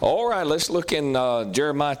All right, let's look in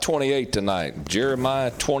Jeremiah 28 tonight. Jeremiah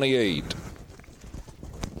 28.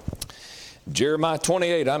 Jeremiah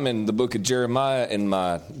 28, I'm in the book of Jeremiah in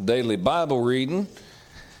my daily Bible reading.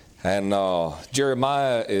 And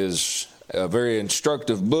Jeremiah is a very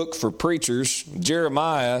instructive book for preachers.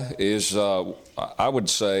 Jeremiah is, I would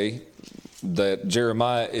say, that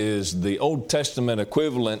Jeremiah is the Old Testament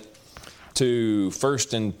equivalent to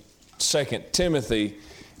 1st and 2nd Timothy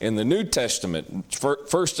in the New Testament.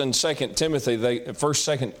 1st and 2nd Timothy,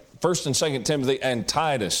 1st and 2nd Timothy and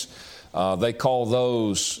Titus, they call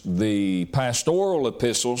those the pastoral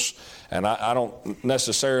epistles. And I'm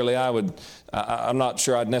not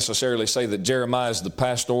sure I'd necessarily say that Jeremiah is the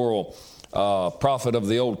pastoral prophet of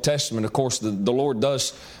the Old Testament. Of course, the Lord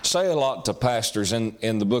does say a lot to pastors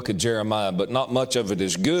in the book of Jeremiah, but not much of it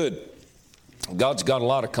is good. God's got a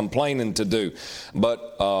lot of complaining to do.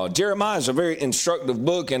 But Jeremiah is a very instructive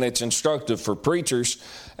book, and it's instructive for preachers.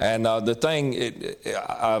 And I've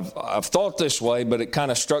thought this way, but it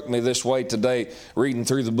kind of struck me this way today reading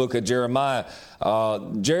through the book of Jeremiah.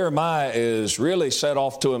 Jeremiah is really set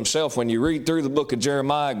off to himself. When you read through the book of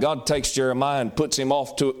Jeremiah, God takes Jeremiah and puts him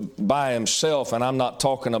off by himself. And I'm not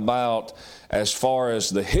talking about as far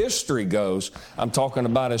as the history goes. I'm talking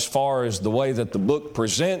about as far as the way that the book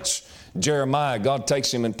presents Jeremiah. God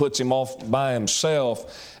takes him and puts him off by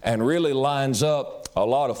himself and really lines up a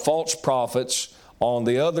lot of false prophets on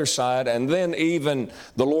the other side. And then even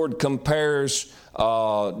the Lord compares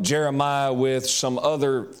Jeremiah with some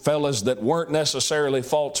other fellas that weren't necessarily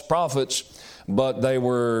false prophets, but they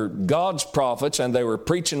were God's prophets and they were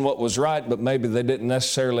preaching what was right, but maybe they didn't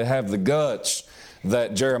necessarily have the guts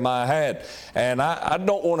that Jeremiah had. And I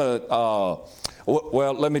don't want to...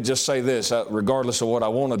 Well, let me just say this, regardless of what I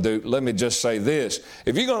want to do, let me just say this.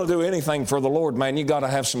 If you're going to do anything for the Lord, man, you got to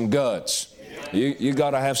have some guts. You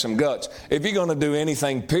got to have some guts. If you're going to do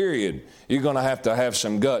anything, period, you're going to have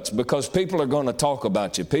some guts, because people are going to talk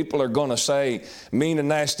about you. People are going to say mean and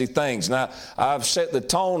nasty things. Now, I've set the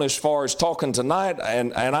tone as far as talking tonight,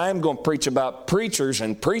 and I am going to preach about preachers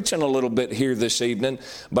and preaching a little bit here this evening,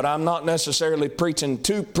 but I'm not necessarily preaching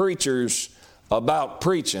to preachers about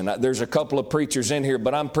preaching. There's a couple of preachers in here,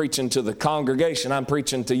 but I'm preaching to the congregation. I'm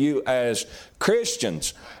preaching to you as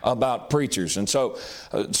Christians about preachers. And so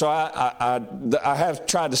I have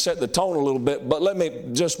tried to set the tone a little bit, but let me,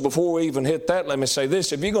 just before we even hit that, let me say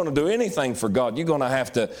this. If you're going to do anything for God, you're going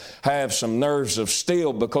to have some nerves of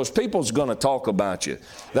steel, because people's going to talk about you.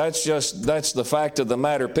 That's the fact of the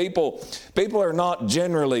matter. People are not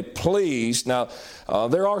generally pleased. Now,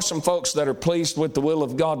 there are some folks that are pleased with the will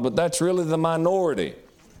of God, but that's really the minority.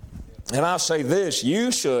 And I'll say this,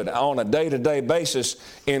 you should, on a day-to-day basis,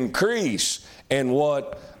 increase in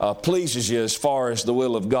what pleases you as far as the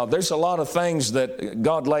will of God. There's a lot of things that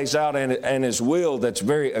God lays out in His will that's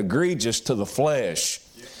very egregious to the flesh.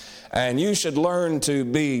 And you should learn to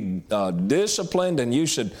be disciplined, and you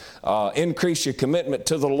should increase your commitment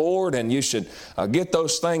to the Lord, and you should get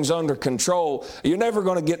those things under control. You're never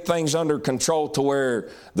going to get things under control to where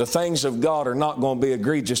the things of God are not going to be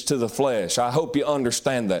egregious to the flesh. I hope you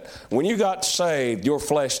understand that. When you got saved, your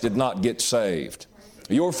flesh did not get saved.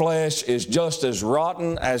 Your flesh is just as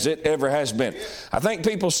rotten as it ever has been. I think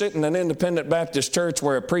people sit in an independent Baptist church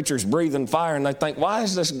where a preacher's breathing fire, and they think, why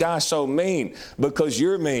is this guy so mean? Because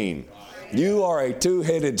you're mean. You are a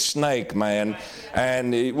two-headed snake, man.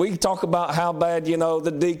 And we talk about how bad,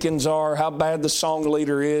 the deacons are, how bad the song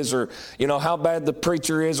leader is, or, how bad the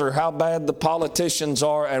preacher is, or how bad the politicians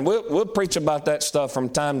are. And we'll preach about that stuff from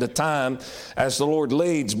time to time as the Lord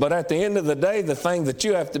leads. But at the end of the day, the thing that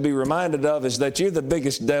you have to be reminded of is that you're the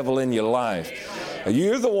biggest devil in your life.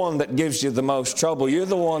 You're the one that gives you the most trouble. You're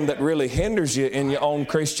the one that really hinders you in your own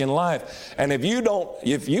Christian life. And if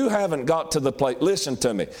you haven't got to the place, listen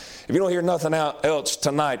to me. If you don't hear nothing else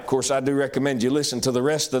tonight, of course, I do recommend you listen to the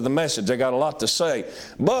rest of the message. I got a lot to say.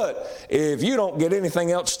 But if you don't get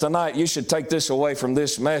anything else tonight, you should take this away from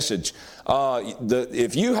this message.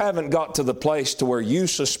 If you haven't got to the place to where you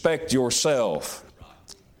suspect yourself,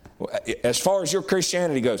 as far as your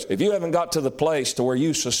Christianity goes, if you haven't got to the place to where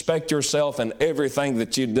you suspect yourself in everything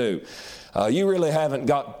that you do, you really haven't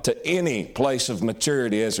got to any place of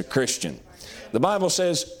maturity as a Christian. The Bible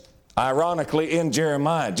says, ironically, in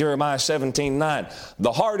Jeremiah 17:9,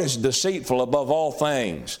 the heart is deceitful above all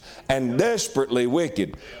things and desperately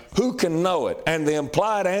wicked. Who can know it? And the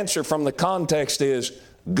implied answer from the context is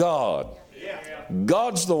God.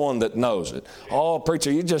 God's the one that knows it. Oh,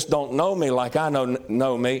 preacher, you just don't know me like I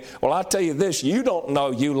know me. Well, I tell you this, you don't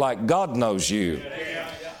know you like God knows you.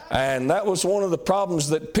 And that was one of the problems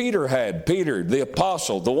that Peter had. Peter, the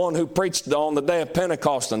apostle, the one who preached on the day of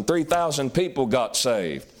Pentecost and 3,000 people got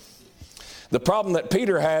saved. The problem that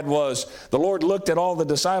Peter had was the Lord looked at all the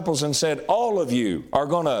disciples and said, all of you are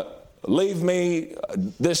going to leave me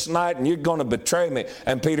this night and you're going to betray me.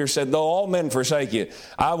 And Peter said, though all men forsake you,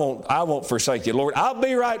 I won't forsake you, Lord. I'll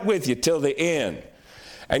be right with you till the end.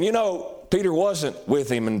 And you know, Peter wasn't with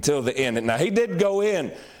him until the end. Now, he did go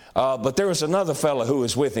in, but there was another fellow who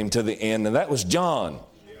was with him to the end, and that was John.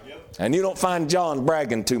 And you don't find John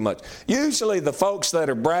bragging too much. Usually the folks that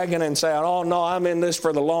are bragging and saying, oh, no, I'm in this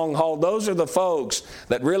for the long haul, those are the folks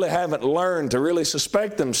that really haven't learned to really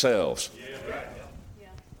suspect themselves.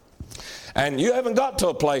 And you haven't got to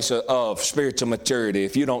a place of spiritual maturity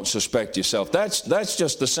if you don't suspect yourself. That's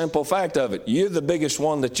just the simple fact of it. You're the biggest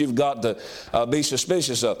one that you've got to be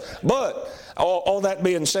suspicious of. But all that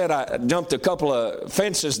being said, I jumped a couple of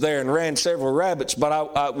fences there and ran several rabbits.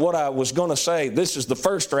 But what I was going to say, this is the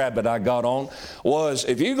first rabbit I got on, was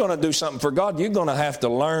if you're going to do something for God, you're going to have to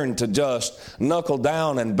learn to just knuckle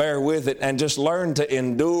down and bear with it and just learn to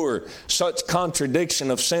endure such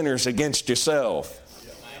contradiction of sinners against yourself.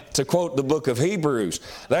 To quote the book of Hebrews,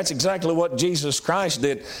 that's exactly what Jesus Christ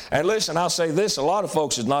did. And listen, I'll say this, a lot of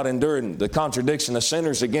folks is not enduring the contradiction of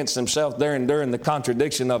sinners against themselves. They're enduring the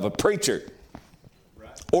contradiction of a preacher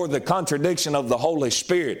or the contradiction of the Holy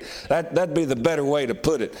Spirit. That'd be the better way to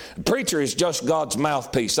put it. A preacher is just God's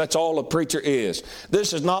mouthpiece. That's all a preacher is.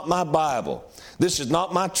 This is not my Bible. This is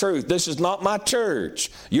not my truth. This is not my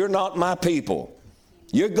church. You're not my people.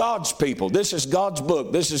 You're God's people. This is God's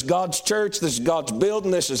book. This is God's church. This is God's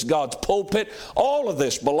building. This is God's pulpit. All of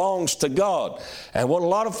this belongs to God. And what a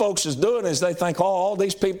lot of folks is doing is they think, oh, all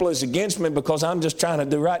these people is against me because I'm just trying to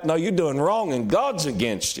do right. No, you're doing wrong and God's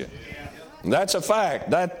against you. That's a fact.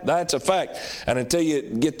 That's a fact. And until you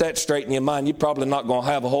get that straight in your mind, you're probably not going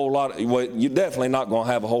to have a whole lot you're definitely not going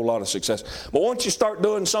to have a whole lot of success. But once you start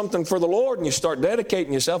doing something for the Lord and you start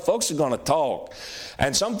dedicating yourself, folks are going to talk.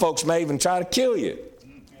 And some folks may even try to kill you.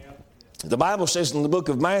 The Bible says in the book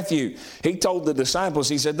of Matthew, he told the disciples,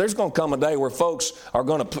 he said, there's going to come a day where folks are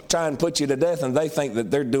going to try and put you to death and they think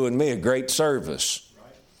that they're doing me a great service.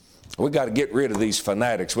 We got to get rid of these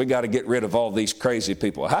fanatics. We got to get rid of all these crazy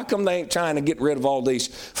people. How come they ain't trying to get rid of all these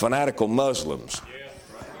fanatical Muslims?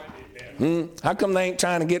 How come they ain't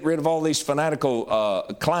trying to get rid of all these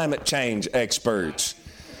fanatical climate change experts?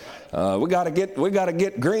 We got to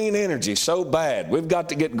get green energy so bad. We've got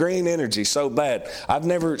to get green energy so bad. I've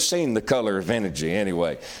never seen the color of energy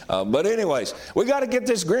anyway. But anyways, we got to get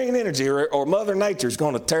this green energy or Mother Nature's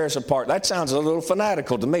going to tear us apart. That sounds a little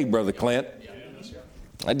fanatical to me, Brother Clint.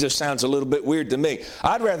 That just sounds a little bit weird to me.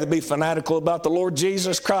 I'd rather be fanatical about the Lord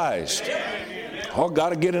Jesus Christ. Oh, got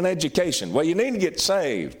to get an education. Well, you need to get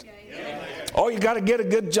saved. Oh, you got to get a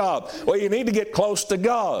good job. Well, you need to get close to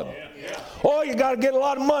God. Oh, you got to get a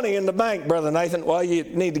lot of money in the bank, Brother Nathan. Well, you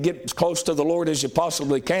need to get as close to the Lord as you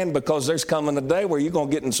possibly can because there's coming a day where you're going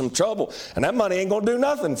to get in some trouble and that money ain't going to do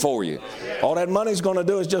nothing for you. All that money's going to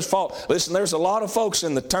do is just fall. Listen, there's a lot of folks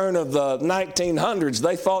in the turn of the 1900s,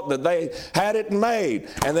 they thought that they had it made.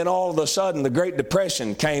 And then all of a sudden, the Great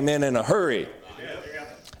Depression came in a hurry.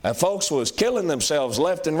 And folks was killing themselves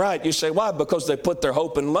left and right. You say, why? Because they put their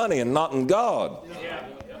hope in money and not in God.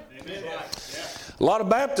 A lot of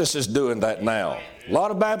Baptists is doing that now. A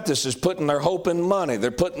lot of Baptists is putting their hope in money.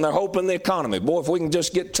 They're putting their hope in the economy. Boy, if we can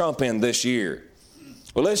just get Trump in this year.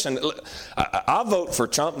 Well, listen, I vote for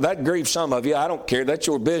Trump. That grieves some of you. I don't care. That's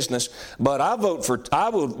your business. But I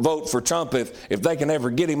would vote for Trump if they can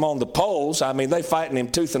ever get him on the polls. I mean, they fighting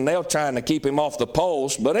him tooth and nail trying to keep him off the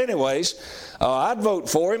polls. But anyways, I'd vote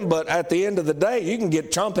for him. But at the end of the day, you can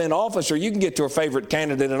get Trump in office or you can get your favorite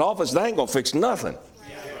candidate in office. That ain't going to fix nothing.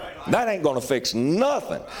 That ain't going to fix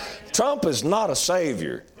nothing. Trump is not a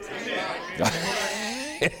savior.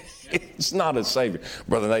 It's not a savior.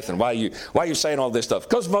 Brother Nathan, why are you saying all this stuff?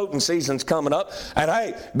 Because voting season's coming up. And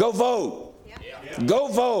hey, go vote. Go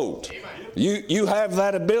vote. You have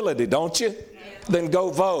that ability, don't you? Then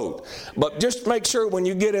go vote. But just make sure when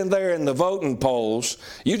you get in there in the voting polls,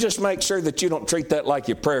 you just make sure that you don't treat that like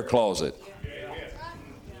your prayer closet.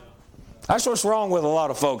 That's what's wrong with a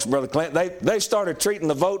lot of folks, Brother Clint. They started treating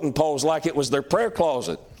the voting polls like it was their prayer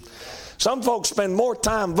closet. Some folks spend more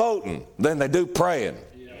time voting than they do praying.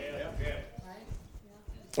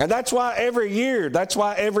 And that's why every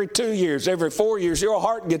 2 years, every 4 years, your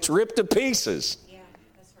heart gets ripped to pieces. Yeah,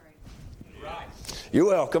 that's right. You're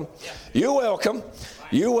welcome. You're welcome.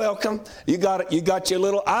 You're welcome. You got your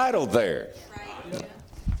little idol there.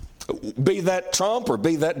 Be that Trump or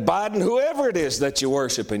be that Biden, whoever it is that you're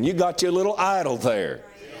worshiping, you got your little idol there.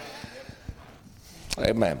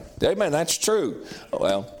 Amen. Amen. That's true.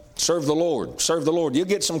 Well, Serve the Lord. Serve the Lord. You'll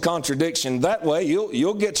get some contradiction that way.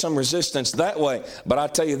 You'll get some resistance that way. But I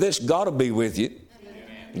tell you this, God will be with you.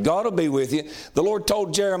 God will be with you. The Lord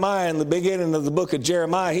told Jeremiah in the beginning of the book of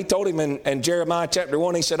Jeremiah, He told him in Jeremiah chapter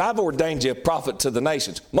 1, He said, I've ordained you a prophet to the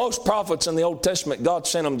nations. Most prophets in the Old Testament, God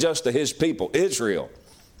sent them just to His people, Israel.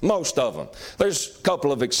 Most of them. There's a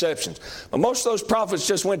couple of exceptions. But most of those prophets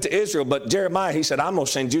just went to Israel. But Jeremiah, he said, I'm going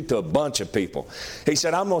to send you to a bunch of people. He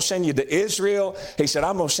said, I'm going to send you to Israel. He said,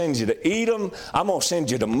 I'm going to send you to Edom. I'm going to send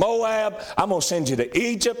you to Moab. I'm going to send you to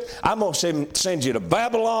Egypt. I'm going to send you to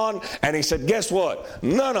Babylon. And he said, guess what?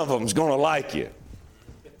 None of them's going to like you.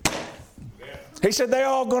 He said, they're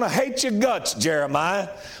all going to hate your guts, Jeremiah.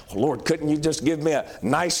 Well, Lord, couldn't you just give me a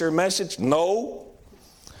nicer message? No.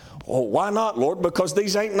 Well, why not, Lord? Because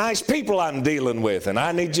these ain't nice people I'm dealing with, and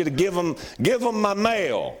I need you to give them my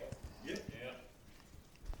mail.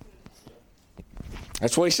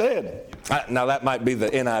 That's what He said. Now, that might be the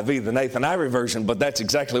NIV, the Nathan Ivory version, but that's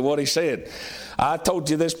exactly what He said. I told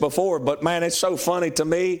you this before, but man, it's so funny to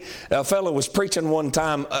me. A fellow was preaching one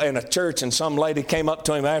time in a church, and some lady came up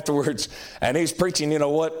to him afterwards, and he's preaching,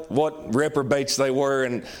 what reprobates they were,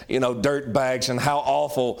 and, dirt bags, and how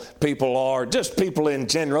awful people are, just people in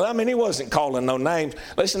general. I mean, he wasn't calling no names.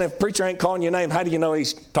 Listen, if a preacher ain't calling your name, how do you know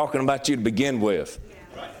he's talking about you to begin with?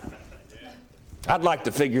 I'd like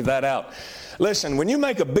to figure that out. Listen, when you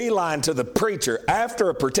make a beeline to the preacher after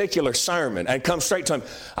a particular sermon and come straight to him,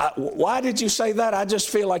 why did you say that? I just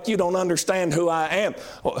feel like you don't understand who I am.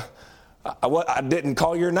 Well, I didn't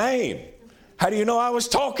call your name. How do you know I was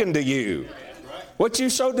talking to you? What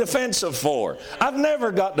you so defensive for? I've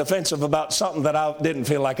never got defensive about something that I didn't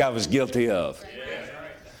feel like I was guilty of.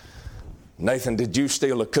 Nathan, did you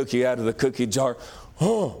steal a cookie out of the cookie jar?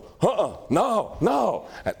 No.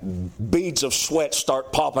 Beads of sweat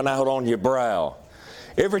start popping out on your brow.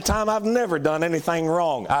 Every time I've never done anything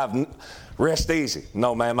wrong. Rest easy.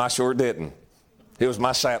 No, ma'am, I sure didn't. It was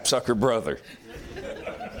my sapsucker brother.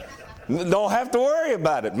 Don't have to worry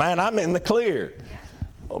about it, man. I'm in the clear.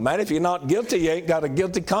 Well, man, if you're not guilty, you ain't got a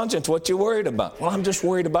guilty conscience. What you worried about? Well, I'm just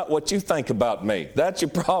worried about what you think about me. That's your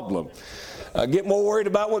problem. Get more worried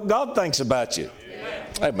about what God thinks about you.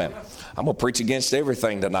 Amen. I'm going to preach against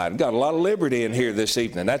everything tonight. I've got a lot of liberty in here this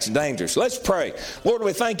evening. That's dangerous. Let's pray. Lord,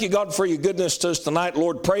 we thank you, God, for your goodness to us tonight.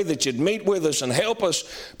 Lord, pray that you'd meet with us and help us.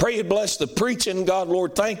 Pray you'd bless the preaching, God.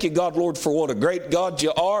 Lord, thank you, God, Lord, for what a great God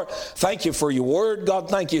you are. Thank you for your word, God.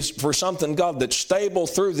 Thank you for something, God, that's stable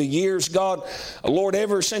through the years, God. Lord,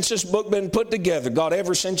 ever since this book been put together, God,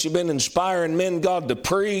 ever since you've been inspiring men, God, to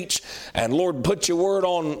preach, and Lord, put your word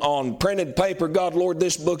on printed paper, God, Lord,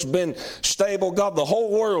 this book's been stable. God, the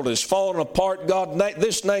whole world is falling apart, God.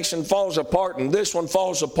 This nation falls apart and this one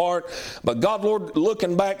falls apart. But God, Lord,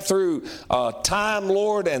 looking back through time,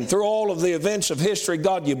 Lord, and through all of the events of history,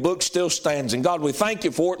 God, your book still stands. And God, we thank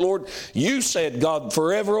you for it, Lord. You said, God,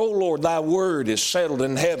 forever, oh Lord, thy word is settled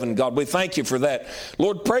in heaven, God. We thank you for that.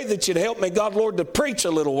 Lord, pray that you'd help me, God, Lord, to preach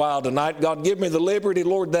a little while tonight. God, give me the liberty,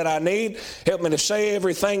 Lord, that I need. Help me to say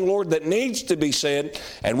everything, Lord, that needs to be said.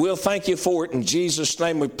 And we'll thank you for it. In Jesus'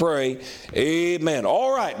 name we pray. Amen.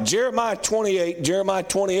 All right, Jeremiah 28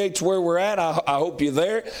 is where we're at. I hope you're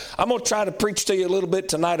there. I'm going to try to preach to you a little bit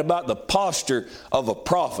tonight about the posture of a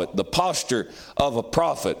prophet. The posture of a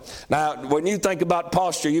prophet. Now, when you think about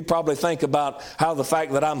posture, you probably think about how the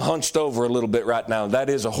fact that I'm hunched over a little bit right now. That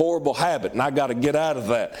is a horrible habit, and I got to get out of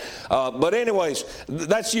that. But anyways,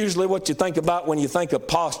 that's usually what you think about when you think of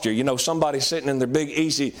posture. Somebody sitting in their big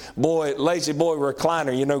lazy boy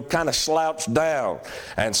recliner, kind of slouched down.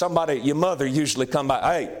 And your mother usually come by,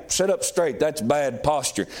 hey, sit up straight. That's bad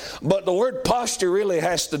posture. But the word posture really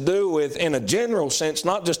has to do with, in a general sense,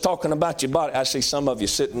 not just talking about your body. I see some of you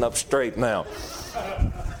sitting up straight now.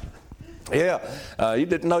 Yeah, you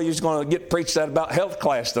didn't know you was going to get preached at about health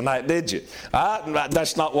class tonight, did you?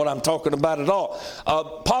 That's not what I'm talking about at all.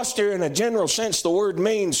 Posture, in a general sense, the word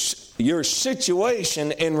means your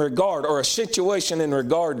situation in regard, or a situation in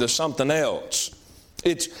regard to something else.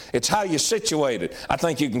 It's how you're situated. I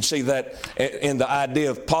think you can see that in the idea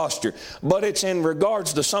of posture. But it's in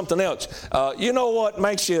regards to something else. You know what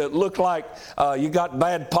makes you look like you got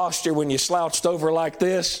bad posture when you slouched over like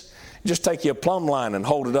this? Just take you a plumb line and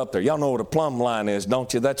hold it up there. Y'all know what a plumb line is,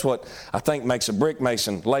 don't you? That's what I think makes a brick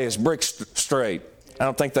mason lay his bricks straight. I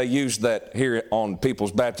don't think they used that here on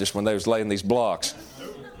People's Baptist when they was laying these blocks.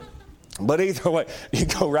 But either way, you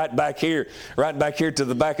go right back here to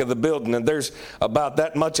the back of the building, and there's about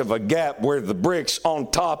that much of a gap where the bricks on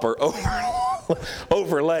top are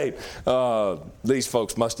overlaid. These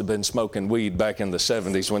folks must have been smoking weed back in the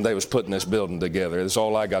 70s when they was putting this building together. That's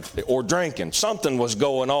all I got. Or drinking. Something was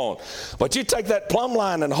going on. But you take that plumb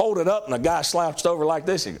line and hold it up, and a guy slouched over like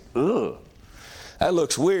this, you go, ugh. That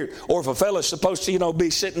looks weird. Or if a fella's supposed to,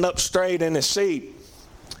 be sitting up straight in his seat,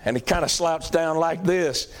 and he kind of slouched down like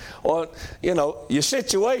this. Or, your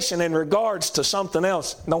situation in regards to something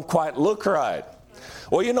else don't quite look right.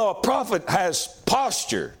 Well, a prophet has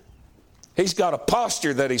posture. He's got a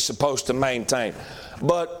posture that he's supposed to maintain.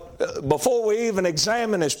 But before we even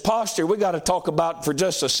examine his posture, we got to talk about for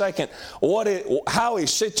just a second how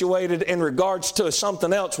he's situated in regards to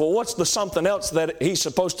something else. Well, what's the something else that he's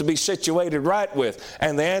supposed to be situated right with?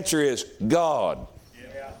 And the answer is God.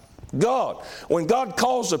 God. When God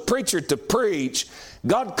calls a preacher to preach,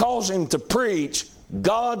 God calls him to preach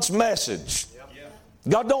God's message.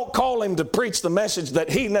 God don't call him to preach the message that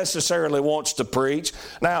he necessarily wants to preach.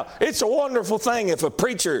 Now, it's a wonderful thing if a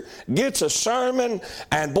preacher gets a sermon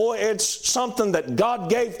and boy, it's something that God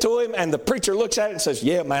gave to him and the preacher looks at it and says,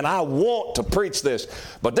 yeah, man, I want to preach this.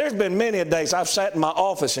 But there's been many a days I've sat in my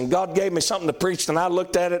office and God gave me something to preach and I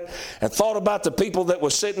looked at it and thought about the people that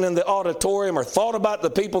was sitting in the auditorium or thought about the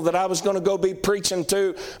people that I was going to go be preaching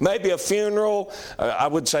to, maybe a funeral. I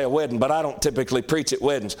would say a wedding, but I don't typically preach at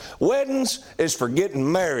weddings. Weddings is for getting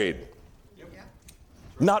married,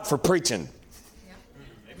 not for preaching.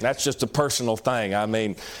 That's just a personal thing. I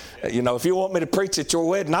mean, if you want me to preach at your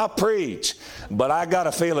wedding, I'll preach. But I got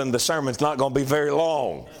a feeling the sermon's not going to be very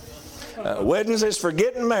long. Weddings is for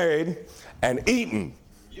getting married and eating.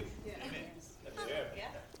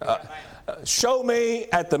 Show me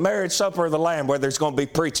at the marriage supper of the Lamb where there's going to be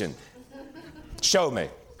preaching. Show me.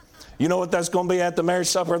 You know what that's going to be at the marriage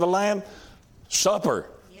supper of the Lamb? Supper.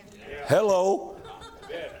 Hello.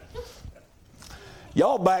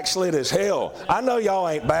 Y'all backslid as hell. I know y'all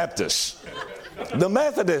ain't Baptists. The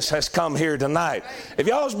Methodist has come here tonight. If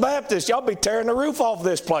y'all was Baptist, y'all be tearing the roof off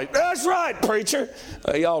this place. That's right, preacher.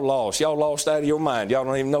 Y'all lost. Y'all lost out of your mind. Y'all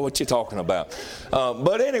don't even know what you're talking about.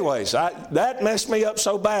 But anyways, that messed me up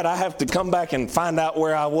so bad, I have to come back and find out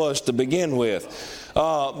where I was to begin with.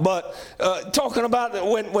 But talking about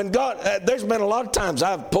when God, there's been a lot of times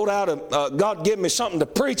I've pulled out God give me something to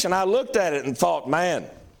preach, and I looked at it and thought, man,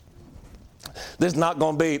 this is not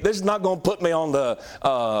going to put me on the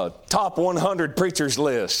top 100 preachers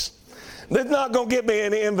list. This is not going to get me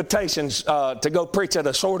any invitations to go preach at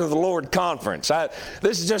a Sword of the Lord conference.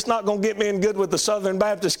 This is just not going to get me in good with the Southern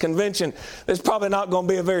Baptist Convention. This is probably not going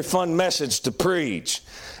to be a very fun message to preach.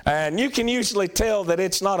 And you can usually tell that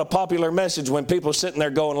it's not a popular message when people are sitting there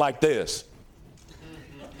going like this.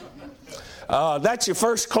 That's your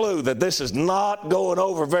first clue that this is not going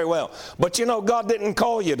over very well. But God didn't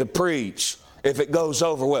call you to preach if it goes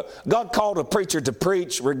over well. God called a preacher to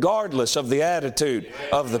preach regardless of the attitude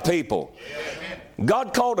of the people.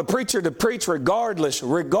 God called a preacher to preach regardless.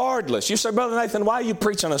 You say, Brother Nathan, why are you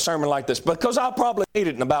preaching a sermon like this? Because I'll probably need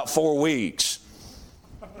it in about 4 weeks.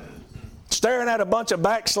 Staring at a bunch of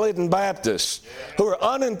backslidden Baptists who are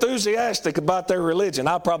unenthusiastic about their religion.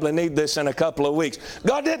 I'll probably need this in a couple of weeks.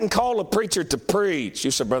 God didn't call a preacher to preach.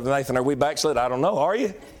 You said, Brother Nathan, are we backslid? I don't know. Are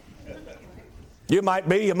you? You might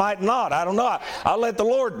be, you might not. I don't know. I'll let the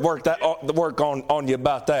Lord work on you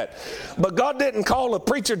about that. But God didn't call a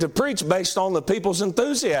preacher to preach based on the people's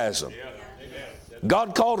enthusiasm.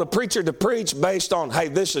 God called a preacher to preach based on, hey,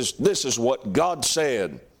 this is what God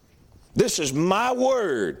said. This is my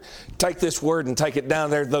word. Take this word and take it down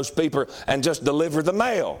there to those people and just deliver the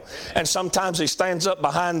mail. And sometimes he stands up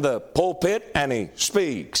behind the pulpit and he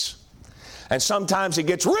speaks. And sometimes he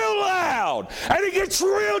gets real loud and he gets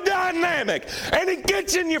real dynamic and he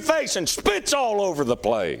gets in your face and spits all over the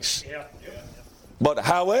place. But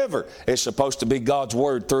however, it's supposed to be God's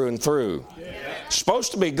word through and through. It's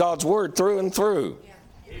supposed to be God's word through and through.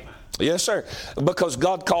 Yes, sir. Because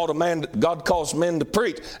God calls men to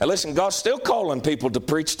preach. And listen, God's still calling people to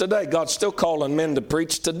preach today. God's still calling men to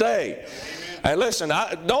preach today. And listen,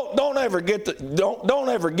 don't ever get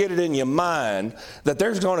it in your mind that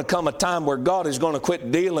there's going to come a time where God is going to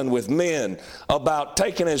quit dealing with men about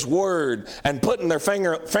taking His word and putting their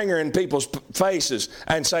finger in people's faces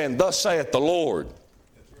and saying, "Thus saith the Lord."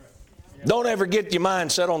 Don't ever get your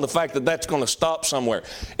mind set on the fact that that's going to stop somewhere.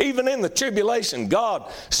 Even in the tribulation,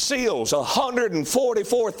 God seals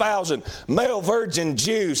 144,000 male virgin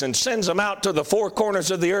Jews and sends them out to the four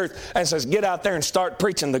corners of the earth and says, get out there and start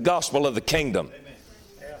preaching the gospel of the kingdom.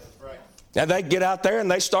 And they get out there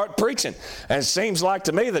and they start preaching. And it seems like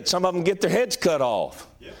to me that some of them get their heads cut off.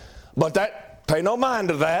 But pay no mind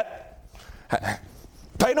to that.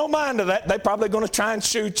 Pay no mind to that. They're probably going to try and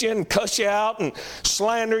shoot you and cuss you out and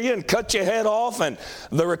slander you and cut your head off. And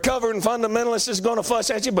the recovering fundamentalist is going to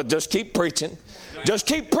fuss at you, but just keep preaching. Just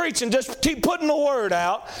keep preaching. Just keep putting the word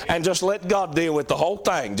out and just let God deal with the whole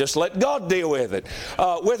thing. Just let God deal with it.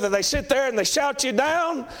 Whether they sit there and they shout you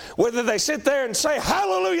down, whether they sit there and say,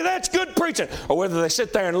 hallelujah, that's good preaching, or whether they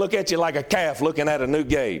sit there and look at you like a calf looking at a new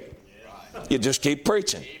gate. You just keep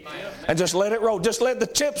preaching. And just let it roll. Just let the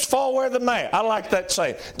chips fall where they may. I like that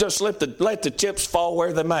saying. Just let the chips fall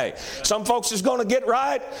where they may. Some folks is going to get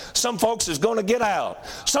right. Some folks is going to get out.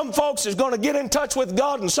 Some folks is going to get in touch with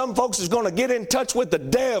God, and some folks is going to get in touch with the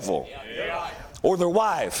devil or their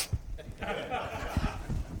wife.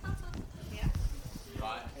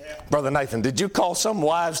 Brother Nathan, did you call some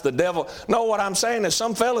wives the devil? No, what I'm saying is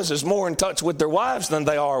some fellas is more in touch with their wives than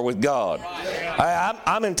they are with God.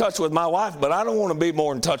 I'm in touch with my wife, but I don't want to be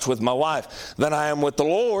more in touch with my wife than I am with the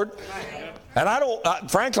Lord. And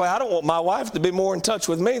frankly, I don't want my wife to be more in touch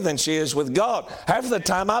with me than she is with God. Half of the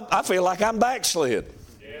time, I feel like I'm backslid.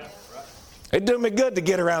 It'd do me good to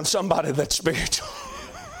get around somebody that's spiritual.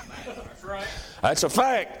 That's a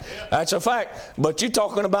fact. That's a fact. But you're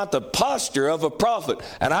talking about the posture of a prophet.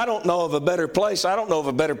 And I don't know of a better place. I don't know of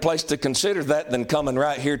a better place to consider that than coming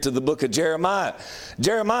right here to the book of Jeremiah.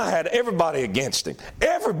 Jeremiah had everybody against him.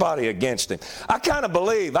 Everybody against him. I kind of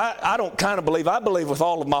believe, I don't kind of believe, I believe with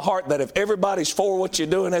all of my heart that if everybody's for what you're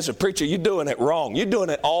doing as a preacher, you're doing it wrong. You're doing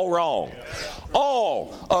it all wrong.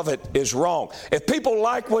 All of it is wrong. If people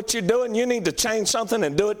like what you're doing, you need to change something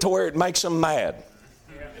and do it to where it makes them mad.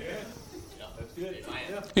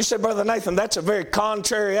 You say, Brother Nathan, that's a very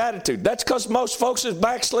contrary attitude. That's because most folks is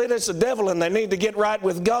backslid as the devil and they need to get right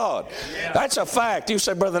with God. That's a fact. You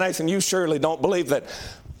say, Brother Nathan, you surely don't believe that.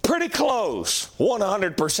 Pretty close,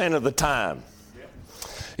 100% of the time.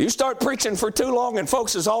 You start preaching for too long and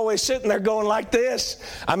folks is always sitting there going like this.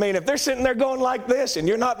 I mean, if they're sitting there going like this and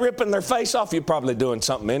you're not ripping their face off, you're probably doing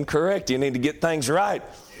something incorrect. You need to get things right.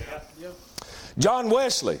 John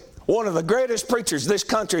Wesley, one of the greatest preachers this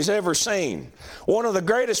country's ever seen. One of the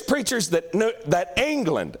greatest preachers that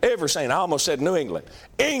England ever seen. I almost said New England.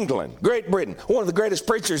 England, Great Britain. One of the greatest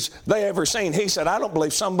preachers they ever seen. He said, I don't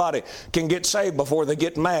believe somebody can get saved before they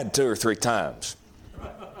get mad 2 or 3 times.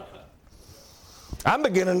 I'm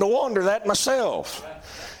beginning to wonder that myself.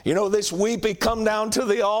 You know, this weepy come down to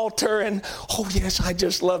the altar and, oh yes, I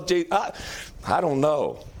just love Jesus. I don't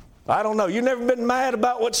know. I don't know. You never been mad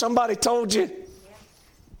about what somebody told you?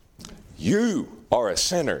 You are a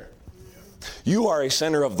sinner. You are a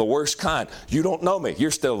sinner of the worst kind. You don't know me.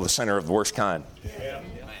 You're still the sinner of the worst kind.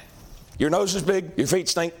 Your nose is big, your feet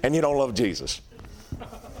stink, and you don't love Jesus.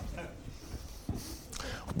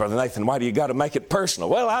 Brother Nathan, why do you got to make it personal?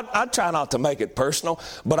 Well, I try not to make it personal,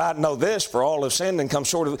 but I know this, for all have sinned and come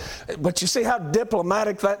short of. But you see how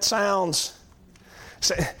diplomatic that sounds?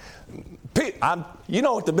 You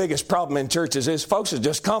know what the biggest problem in churches is? Folks are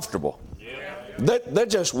just comfortable. They're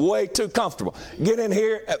just way too comfortable. Get in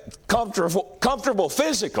here, comfortable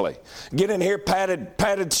physically. Get in here,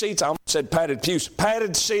 padded seats. I almost said padded pews.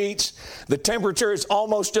 Padded seats. The temperature is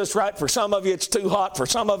almost just right. For some of you, it's too hot. For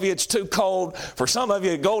some of you, it's too cold. For some of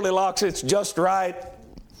you, Goldilocks, it's just right.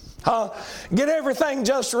 Get everything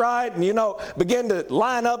just right and, begin to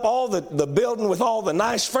line up all the building with all the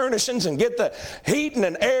nice furnishings and get the heating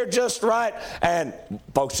and air just right. And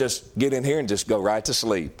folks just get in here and just go right to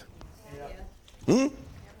sleep.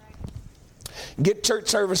 Get church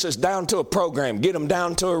services down to a program. Get them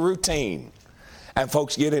down to a routine. And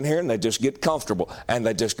folks get in here and they just get comfortable and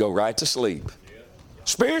they just go right to sleep.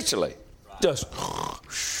 Spiritually. Just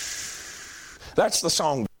that's the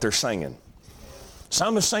song that they're singing.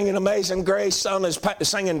 Some is singing Amazing Grace. Some is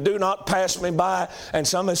singing Do Not Pass Me By. And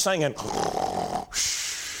some is singing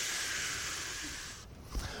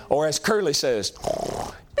or as Curly says, beep,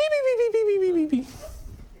 beep, beep, beep, beep, beep, beep.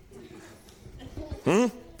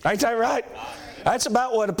 Ain't that right? That's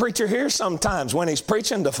about what a preacher hears sometimes when he's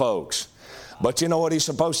preaching to folks. But you know what he's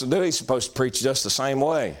supposed to do? He's supposed to preach just the same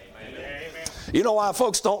way. You know why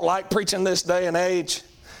folks don't like preaching this day and age?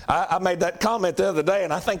 I made that comment the other day,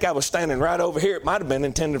 and I think I was standing right over here. It might have been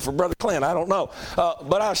intended for Brother Clint. I don't know.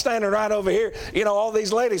 But I was standing right over here. You know, all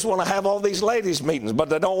these ladies want to have all these ladies' meetings, but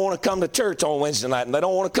they don't want to come to church on Wednesday night, and they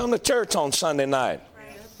don't want to come to church on Sunday night.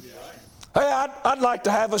 Hey, I'd like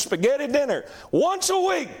to have a spaghetti dinner once a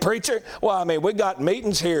week, preacher. Well, I mean, we got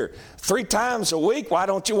meetings here 3 times a week. Why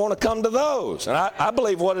don't you want to come to those? And I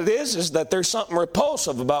believe what it is that there's something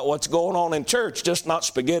repulsive about what's going on in church, just not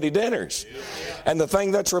spaghetti dinners. And the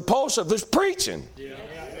thing that's repulsive is preaching.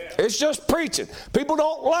 It's just preaching. People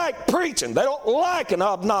don't like preaching. They don't like an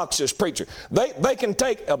obnoxious preacher. They can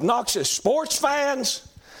take obnoxious sports fans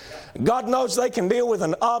God knows they can deal with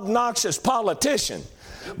an obnoxious politician.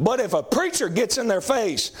 But if a preacher gets in their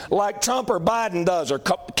face like Trump or Biden does, or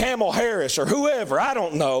Kamala Harris or whoever, I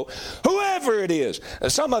don't know, whoever it is.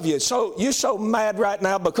 Some of you, you're so mad right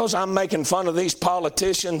now because I'm making fun of these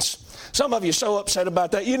politicians. Some of you are so upset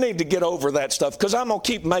about that. You need to get over that stuff, because I'm going to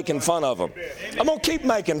keep making fun of them. I'm going to keep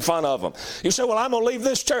making fun of them. You say, well, I'm going to leave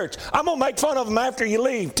this church. I'm going to make fun of them after you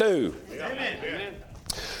leave too. Amen.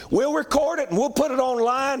 We'll record it and we'll put it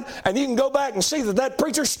online, and you can go back and see that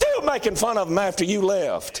preacher's still making fun of them after you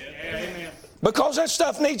left. Amen. Because that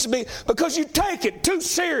stuff needs to be, because you take it too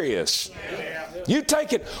serious. Amen. You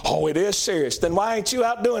take it, oh, it is serious. Then why ain't you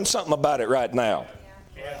out doing something about it right now?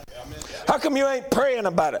 How come you ain't praying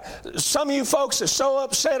about it? Some of you folks are so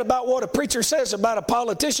upset about what a preacher says about a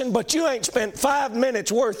politician, but you ain't spent 5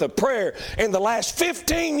 minutes worth of prayer in the last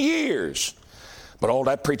 15 years. But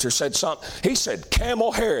that preacher said something. He said,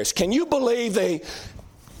 Kamala Harris, can you believe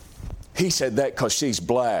he said that because she's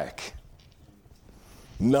black?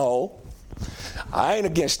 No, I ain't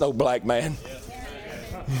against no black man.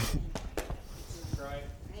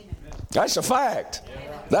 That's a fact.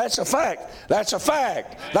 That's a fact. That's a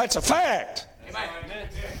fact. That's a fact.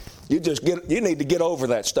 You need to get over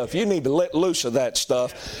that stuff. You need to let loose of that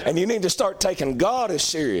stuff. And you need to start taking God as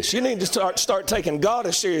serious. You need to start taking God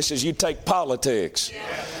as serious as you take politics.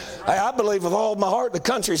 Hey, I believe with all my heart the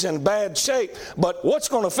country's in bad shape, but what's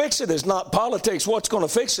going to fix it is not politics. What's going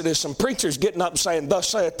to fix it is some preachers getting up and saying, thus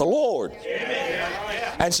saith the Lord.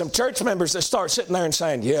 And some church members that start sitting there and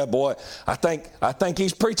saying, yeah, boy, I think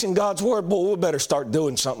he's preaching God's word. Boy, we better start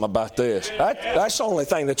doing something about this. That's the only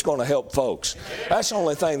thing that's going to help folks. That's the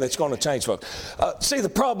only thing that's going to change folks. See, the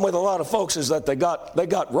problem with a lot of folks is that they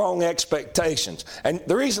got wrong expectations. And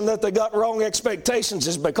the reason that they got wrong expectations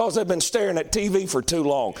is because they've been staring at TV for too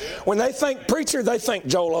long. When they think preacher, they think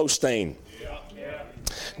Joel Osteen,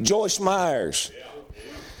 Joyce Myers.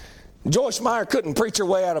 Joyce Meyer couldn't preach her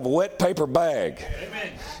way out of a wet paper bag.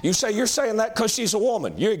 Amen. You say you're saying that because she's a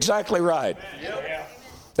woman. You're exactly right. Amen.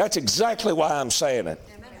 That's exactly why I'm saying it.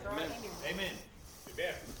 Amen.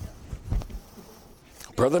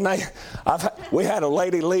 Brother Nathan, we had a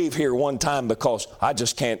lady leave here one time because I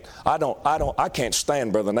can't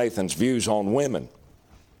stand Brother Nathan's views on women.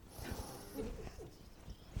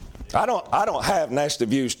 I don't have nasty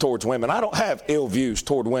views towards women. I don't have ill views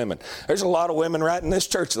toward women. There's a lot of women right in this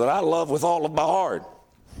church that I love with all of my heart.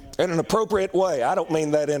 In an appropriate way. I don't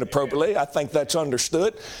mean that inappropriately. I think that's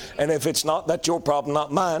understood. And if it's not, that's your problem,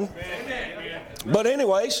 not mine. But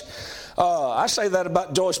anyways, I say that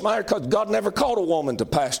about Joyce Meyer because God never called a woman to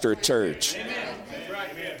pastor a church.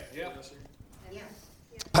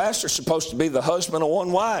 Pastor's supposed to be the husband of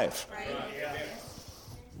one wife.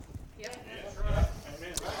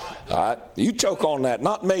 You choke on that,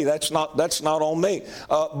 not me. That's not on me.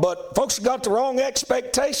 But folks got the wrong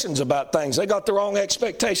expectations about things. They got the wrong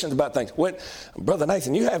expectations about things. Brother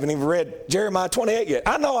Nathan, you haven't even read Jeremiah 28 yet.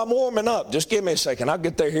 I know I'm warming up. Just give me a second. I'll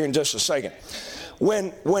get there here in just a second.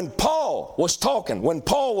 When Paul was talking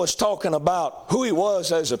about who he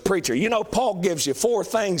was as a preacher, you know, Paul gives you 4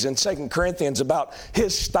 things in 2 Corinthians about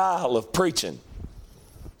his style of preaching.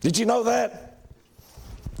 Did you know that?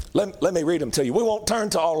 Let me read them to you. We won't turn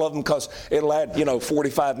to all of them because it'll add,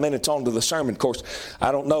 45 minutes onto the sermon course.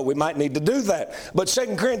 I don't know. We might need to do that. But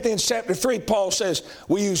 2 Corinthians chapter 3, Paul says,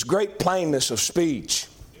 we use great plainness of speech.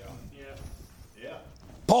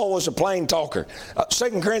 Paul was a plain talker.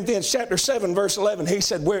 2 Corinthians chapter 7, verse 11, he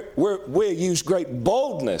said, we use great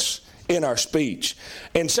boldness in our speech.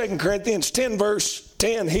 In 2 Corinthians 10, verse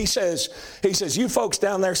 10, he says, you folks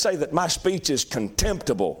down there say that my speech is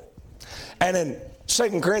contemptible. And in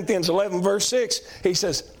 2 Corinthians 11, verse 6, he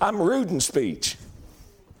says, I'm rude in speech.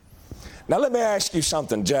 Now let me ask you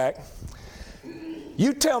something, Jack.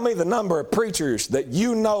 You tell me the number of preachers that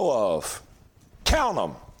you know of. Count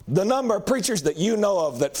them. The number of preachers that you know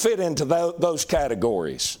of that fit into those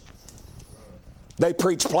categories. They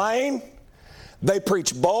preach plain. They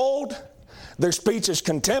preach bold. Their speech is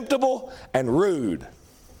contemptible and rude.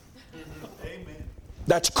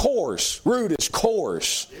 That's coarse. Rude is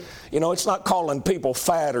coarse. It's not calling people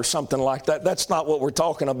fat or something like that. That's not what we're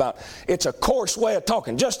talking about. It's a coarse way of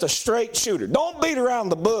talking, just a straight shooter. Don't beat around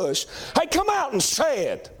the bush. Hey, come out and say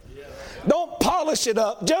it. Don't polish it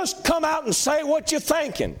up. Just come out and say what you're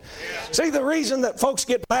thinking. See, the reason that folks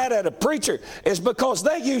get mad at a preacher is because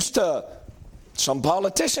they used to some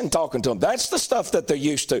politician talking to them. That's the stuff that they're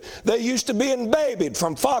used to. They're used to being babied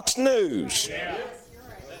from Fox News.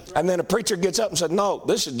 And then a preacher gets up and said, no,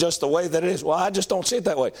 this is just the way that it is. Well, I just don't see it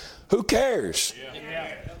that way. Who cares?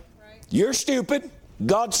 You're stupid.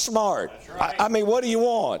 God's smart. I mean, what do you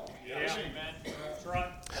want?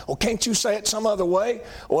 Well, can't you say it some other way?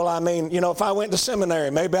 Well, I mean, if I went to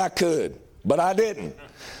seminary, maybe I could, but I didn't.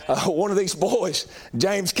 One of these boys,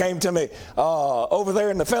 James, came to me over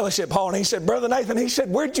there in the fellowship hall, and he said, Brother Nathan, he said,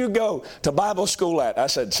 where'd you go to Bible school at? I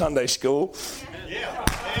said, Sunday school. Yeah.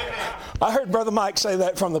 I heard Brother Mike say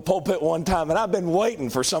that from the pulpit one time, and I've been waiting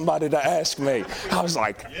for somebody to ask me. I was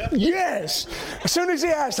like, yes. As soon as he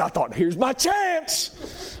asked, I thought, here's my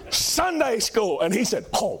chance. Sunday school. And he said,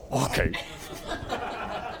 oh, okay.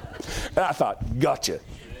 And I thought, gotcha.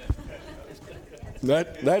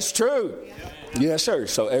 That's true. Yes, sir.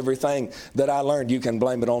 So everything that I learned, you can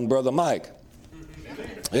blame it on Brother Mike.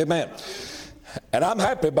 Amen. And I'm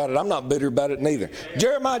happy about it. I'm not bitter about it neither.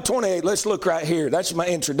 Jeremiah 28, let's look right here. That's my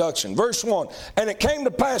introduction. Verse 1. And it came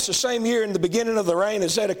to pass the same year in the beginning of the reign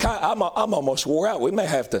of Zedekiah. I'm almost wore out. We may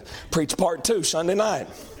have to preach part 2 Sunday night.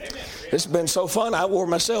 Amen. It's been so fun, I wore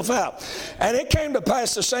myself out. And it came to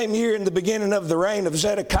pass the same year in the beginning of the reign of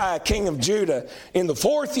Zedekiah, king of Judah, in the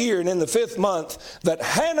 4th year and in the 5th month, that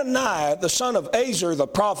Hananiah, the son of Azur, the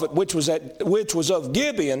prophet, which was of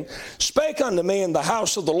Gibeon, spake unto me in the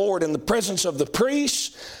house of the Lord in the presence of the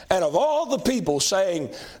priests and of all the people,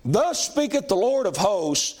 saying, Thus speaketh the Lord of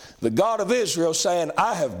hosts, the God of Israel, saying,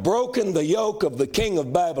 I have broken the yoke of the king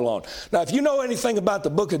of Babylon. Now, if you know anything about the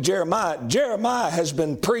book of Jeremiah, Jeremiah has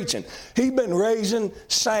been preaching. He's been raising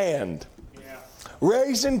sand,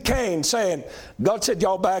 raising Cain, saying, God said,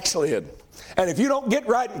 y'all backslid. And if you don't get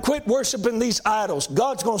right and quit worshiping these idols,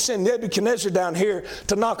 God's going to send Nebuchadnezzar down here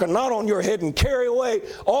to knock a knot on your head and carry away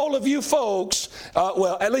all of you folks,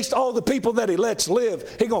 well, at least all the people that he lets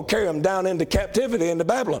live. He's going to carry them down into captivity into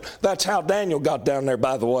Babylon. That's how Daniel got down there,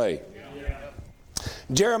 by the way.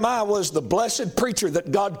 Jeremiah was the blessed preacher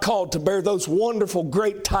that God called to bear those wonderful,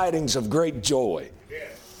 great tidings of great joy.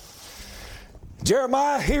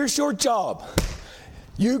 Jeremiah, here's your job.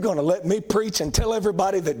 You're going to let me preach and tell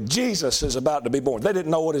everybody that Jesus is about to be born. They didn't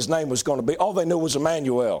know what his name was going to be. All they knew was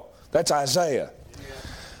Emmanuel. That's Isaiah.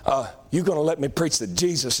 You're going to let me preach that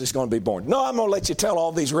Jesus is going to be born. No, I'm going to let you tell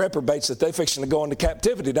all these reprobates that they're fixing to go into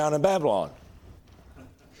captivity down in Babylon.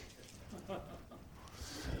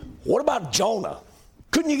 What about Jonah?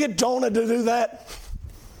 Couldn't you get Jonah to do that?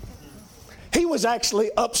 He was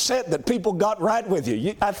actually upset that people got right with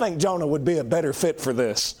you. I think Jonah would be a better fit for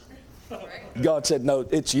this. God said, no,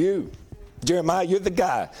 it's you. Jeremiah, you're the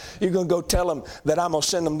guy. You're going to go tell them that I'm going to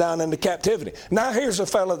send them down into captivity. Now here's a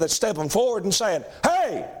fellow that's stepping forward and saying,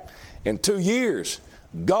 hey, in 2 years,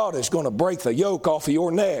 God is going to break the yoke off of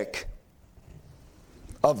your neck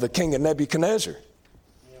of the king of Nebuchadnezzar.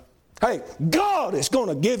 Hey, God is going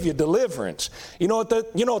to give you deliverance. You know what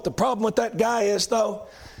the problem with that guy is, though?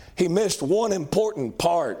 He missed one important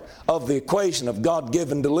part of the equation of God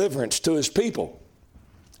giving deliverance to his people.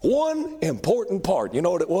 One important part. You know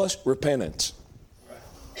what it was? Repentance.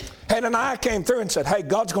 Hananiah came through and said, hey,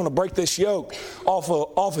 God's going to break this yoke off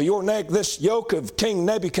of your neck, this yoke of King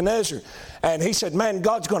Nebuchadnezzar. And he said, man,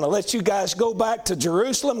 God's going to let you guys go back to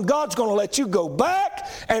Jerusalem. God's going to let you go back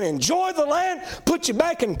and enjoy the land, put you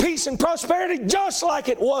back in peace and prosperity just like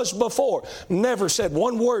it was before. Never said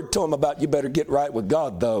one word to him about you better get right with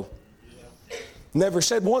God, though. Never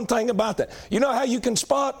said one thing about that. You know how you can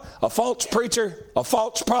spot a false preacher, a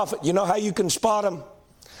false prophet? You know how you can spot them?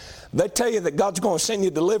 They tell you that God's going to send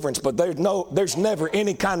you deliverance, but there's never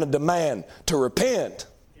any kind of demand to repent.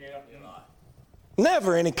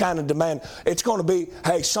 Never any kind of demand. It's going to be,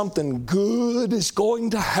 hey, something good is going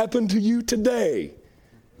to happen to you today.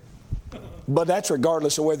 But that's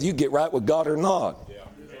regardless of whether you get right with God or not.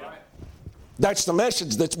 That's the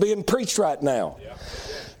message that's being preached right now.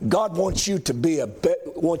 God wants you to be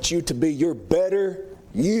your better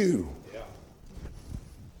you.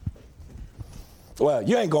 Well,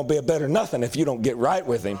 you ain't going to be a better nothing if you don't get right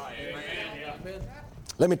with him.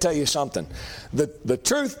 Let me tell you something. The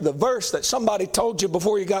truth, the verse that somebody told you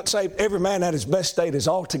before you got saved, every man at his best state is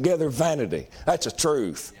altogether vanity. That's a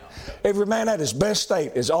truth. Every man at his best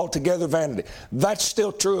state is altogether vanity. That's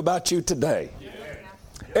still true about you today.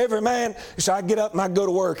 Every man, so I get up and I go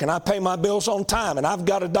to work and I pay my bills on time and I've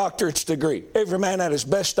got a doctorate's degree. Every man at his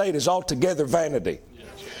best state is altogether vanity.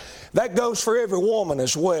 That goes for every woman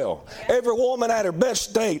as well. Every woman at her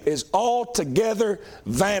best state is altogether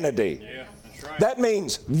vanity. That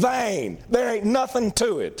means vain. There ain't nothing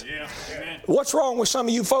to it. What's wrong with some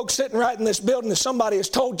of you folks sitting right in this building that somebody has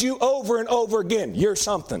told you over and over again, you're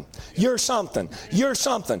something, you're something, you're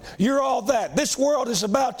something, you're all that. This world is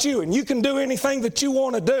about you and you can do anything that you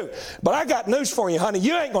want to do. But I got news for you, honey.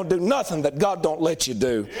 You ain't going to do nothing that God don't let you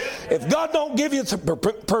do. If God don't give you the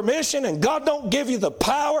permission and God don't give you the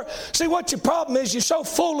power, see what your problem is, you're so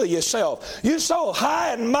full of yourself. You're so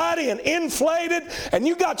high and mighty and inflated and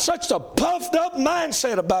you got such a puffed up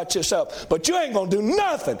mindset about yourself. But you ain't going to do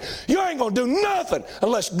nothing. You ain't going to do nothing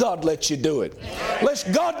unless God lets you do it. Unless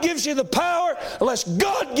God gives you the power, unless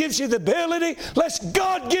God gives you the ability, unless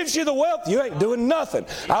God gives you the wealth, you ain't doing nothing.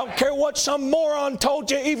 I don't care what some moron told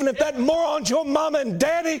you, even if that moron's your mama and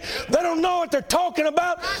daddy, they don't know what they're talking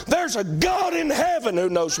about. There's a God in heaven who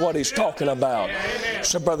knows what He's talking about.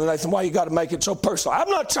 So, Brother Nathan, why you got to make it so personal? I'm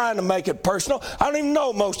not trying to make it personal. I don't even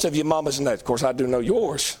know most of your mamas and dads. Of course, I do know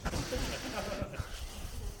yours.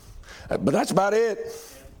 But that's about it.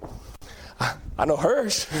 I know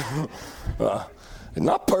hers. It's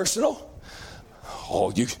not personal.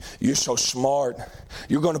 Oh, you're so smart.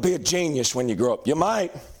 You're going to be a genius when you grow up. You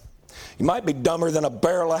might. You might be dumber than a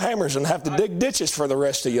barrel of hammers and have to dig ditches for the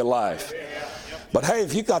rest of your life. But hey,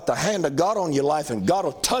 if you got the hand of God on your life and God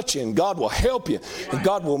will touch you and God will help you and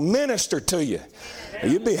God will minister to you,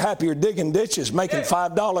 you'd be happier digging ditches making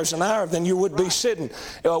 $5 an hour than you would be sitting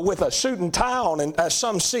with a suit and tie on and as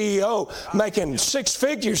some CEO making six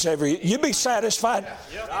figures you'd be satisfied.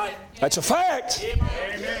 That's a fact.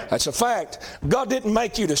 That's a fact. God didn't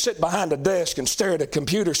make you to sit behind a desk and stare at a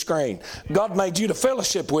computer screen. God made you to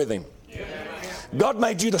fellowship with Him. God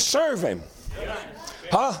made you to serve Him.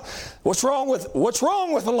 Huh? What's wrong with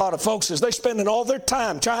a lot of folks is they spending all their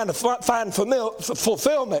time trying to find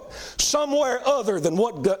fulfillment somewhere other than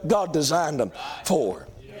what God designed them for.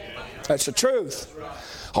 That's the truth.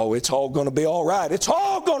 Oh, it's all going to be all right. It's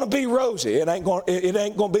all going to be rosy. It ain't going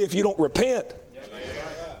to be if you don't repent.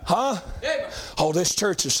 Huh? Oh, this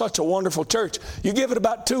church is such a wonderful church. You give it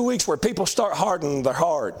about 2 weeks where people start hardening their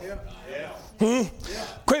heart.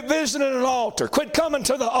 Quit visiting an altar. Quit coming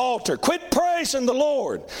to the altar. Quit praising the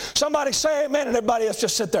Lord. Somebody say amen and everybody else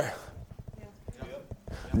just sit there.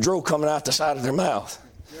 Drool coming out the side of their mouth.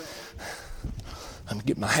 Let me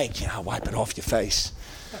get my hanky and I'll wipe it off your face.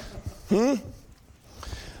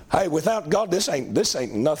 Hey, without God, this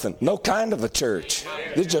ain't nothing. No kind of a church.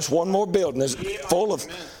 This is just one more building. It's full of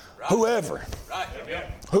whoever.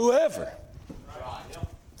 Whoever.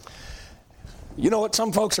 You know what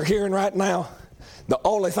some folks are hearing right now? The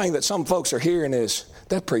only thing that some folks are hearing is,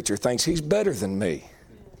 that preacher thinks he's better than me.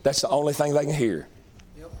 That's the only thing they can hear.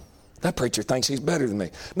 That preacher thinks he's better than me.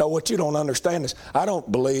 No, what you don't understand is, I don't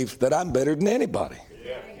believe that I'm better than anybody.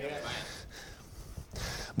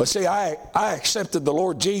 But see, I accepted the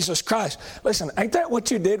Lord Jesus Christ. Listen, ain't that what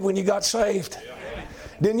you did when you got saved?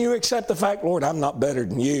 Didn't you accept the fact, Lord, I'm not better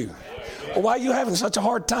than you? Well, why are you having such a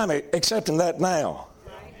hard time accepting that now?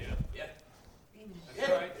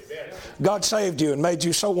 God saved you and made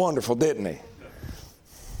you so wonderful, didn't He?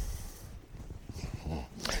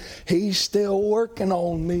 He's still working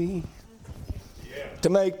on me to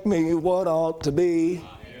make me what ought to be.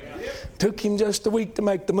 Took Him just a week to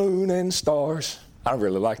make the moon and stars. I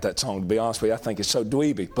really like that song, to be honest with you. I think it's so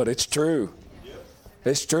dweeby, but it's true.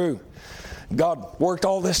 It's true. God worked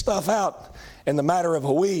all this stuff out in the matter of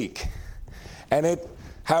a week. And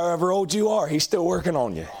however old you are, He's still working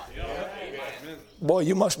on you. Boy,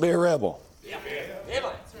 you must be a rebel.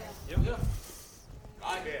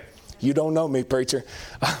 You don't know me, preacher.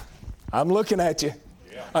 I'm looking at you.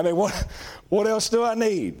 I mean, what else do I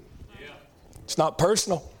need? It's not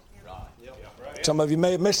personal. Some of you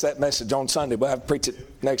may have missed that message on Sunday. We'll have to preach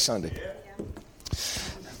it next Sunday.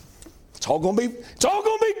 It's all going to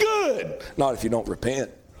be good. Not if you don't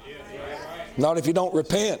repent. Not if you don't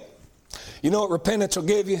repent. You know what repentance will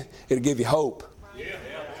give you? It'll give you hope.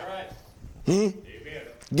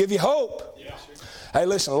 Give you hope. Hey,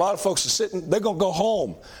 listen, a lot of folks are sitting, they're going to go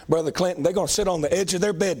home, Brother Clinton. They're going to sit on the edge of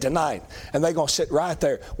their bed tonight, and they're going to sit right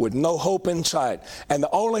there with no hope in sight. And the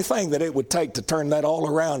only thing that it would take to turn that all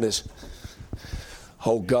around is,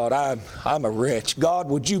 oh, God, I'm a wretch. God,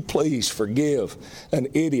 would you please forgive an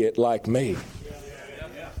idiot like me?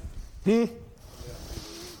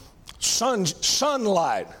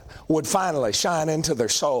 Sunlight would finally shine into their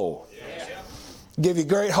soul. Give you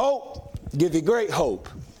great hope. Give you great hope.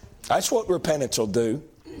 That's what repentance will do.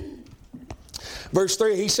 Verse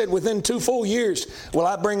 3, He said, within 2 full years will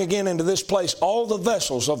I bring again into this place all the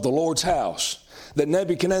vessels of the Lord's house that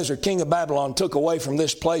Nebuchadnezzar, king of Babylon, took away from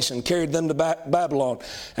this place and carried them to Babylon.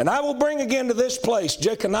 And I will bring again to this place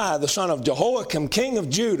Jeconiah, the son of Jehoiakim, king of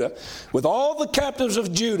Judah, with all the captives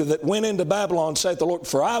of Judah that went into Babylon, saith the Lord,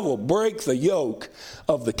 for I will break the yoke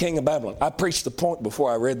of the king of Babylon. I preached the point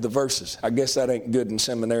before I read the verses. I guess that ain't good in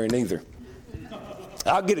seminary neither.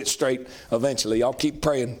 I'll get it straight eventually. Y'all keep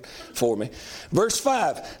praying for me. Verse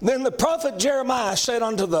 5, then the prophet Jeremiah said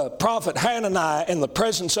unto the prophet Hananiah in the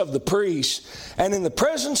presence of the priests and in the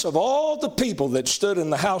presence of all the people that stood in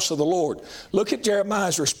the house of the Lord. Look at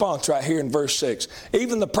Jeremiah's response right here in verse 6.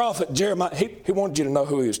 Even the prophet Jeremiah, he wanted you to know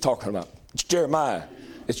who he was talking about. It's Jeremiah.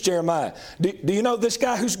 It's Jeremiah. Do you know this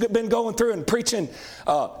guy who's been going through and preaching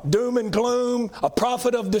doom and gloom, a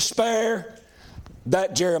prophet of despair?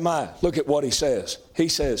 That Jeremiah, look at what he says. He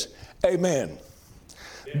says, amen.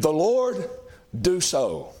 The Lord do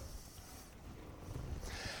so.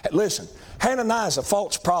 Listen, Hananiah is a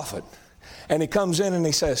false prophet. And he comes in and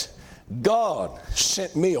he says, God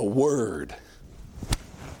sent me a word.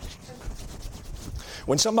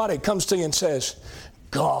 When somebody comes to you and says,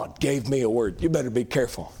 God gave me a word, you better be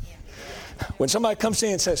careful. When somebody comes to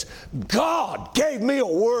you and says, God gave me a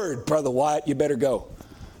word, Brother White, you better go,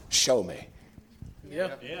 show me.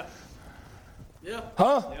 Yeah.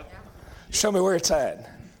 Huh? Yeah. Show me where it's at.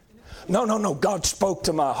 No. God spoke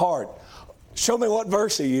to my heart. Show me what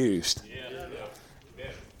verse he used.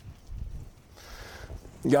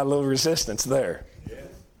 You got a little resistance there.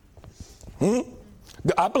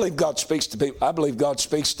 I believe God speaks to people. I believe God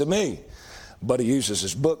speaks to me. But he uses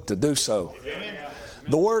his book to do so.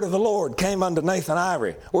 The word of the Lord came unto Nathan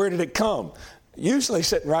Ivory. Where did it come? Usually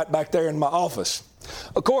sitting right back there in my office.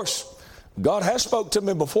 Of course, God has spoke to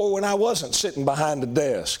me before when I wasn't sitting behind a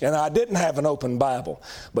desk and I didn't have an open Bible.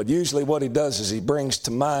 But usually what he does is he brings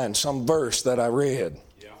to mind some verse that I read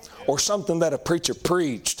or something that a preacher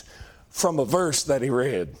preached from a verse that he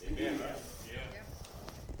read.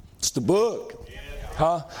 It's the book.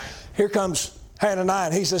 Huh? Here comes Hananiah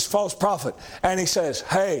and he's this false prophet and he says,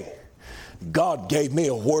 hey, God gave me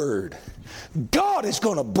a word. God is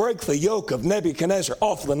going to break the yoke of Nebuchadnezzar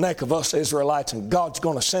off the neck of us Israelites, and God's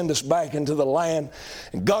going to send us back into the land,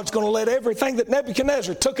 and God's going to let everything that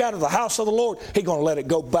Nebuchadnezzar took out of the house of the Lord, he's going to let it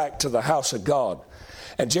go back to the house of God.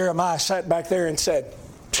 And Jeremiah sat back there and said,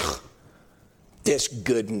 this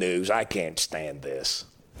good news, I can't stand this.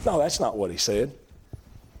 No, that's not what he said.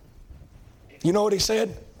 You know what he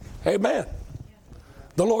said? Amen.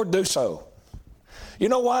 The Lord do so. You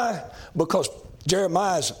know why? Because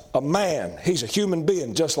Jeremiah's a man. He's a human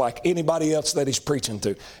being just like anybody else that he's preaching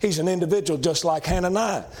to. He's an individual just like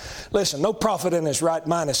Hananiah. Listen, no prophet in his right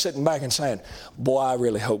mind is sitting back and saying, boy, I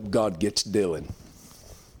really hope God gets Dylan.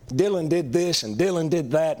 Dylan did this and Dylan did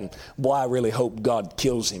that, and boy, I really hope God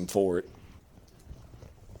kills him for it.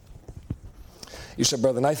 You said,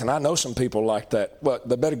 Brother Nathan, I know some people like that. Well,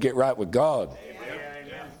 they better get right with God.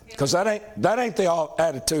 Because that ain't the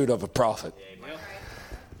attitude of a prophet.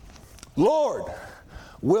 Lord,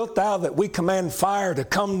 wilt thou that we command fire to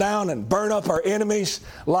come down and burn up our enemies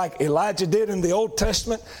like Elijah did in the Old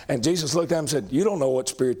Testament? And Jesus looked at him and said, you don't know what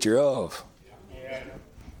spirit you're of.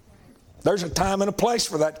 There's a time and a place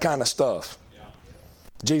for that kind of stuff.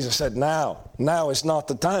 Jesus said, now is not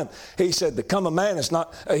the time. He said, the Son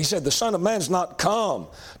of Man is not come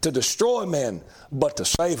to destroy men, but to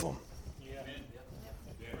save them.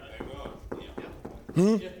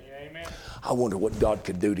 I wonder what God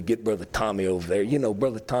could do to get Brother Tommy over there. You know,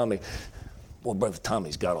 Brother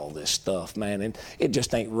Tommy's got all this stuff, man, and it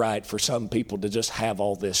just ain't right for some people to just have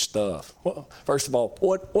all this stuff. Well, first of all,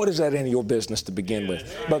 what is that in your business to begin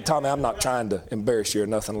with? Brother Tommy, I'm not trying to embarrass you or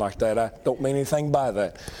nothing like that. I don't mean anything by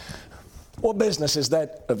that. What business is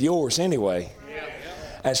that of yours anyway?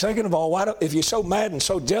 And second of all, if you're so mad and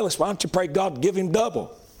so jealous, why don't you pray God to give him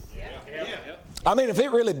double? I mean, if it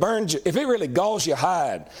really burns you, if it really galls your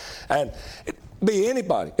hide, and be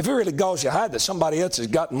anybody, if it really galls your hide that somebody else has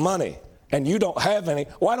got money and you don't have any,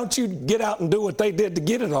 why don't you get out and do what they did to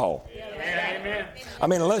get it all? Amen. I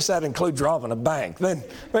mean, unless that includes robbing a bank, then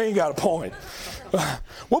you got a point.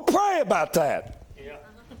 We'll pray about that.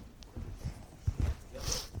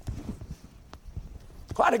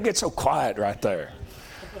 Why'd it get so quiet right there?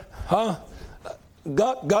 Huh?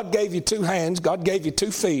 God gave you two hands. God gave you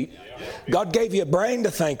 2 feet. God gave you a brain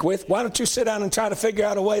to think with. Why don't you sit down and try to figure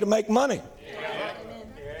out a way to make money?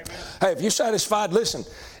 Hey, if you're satisfied, listen,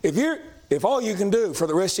 if all you can do for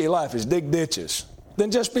the rest of your life is dig ditches, then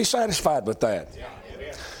just be satisfied with that.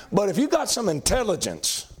 But if you got some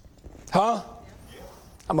intelligence, I'm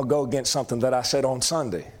going to go against something that I said on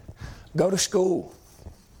Sunday. Go to school.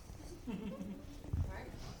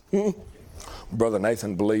 Brother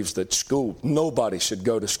Nathan believes that nobody should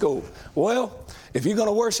go to school. Well, if you're going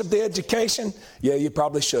to worship the education, yeah, you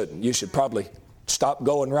probably shouldn't. You should probably stop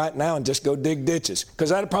going right now and just go dig ditches, because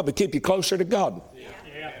that'll probably keep you closer to God.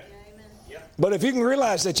 But if you can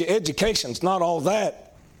realize that your education's not all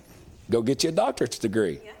that, go get you a doctorate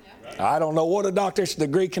degree. I don't know what a doctorate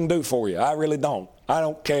degree can do for you. I really don't. I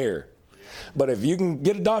don't care. But if you can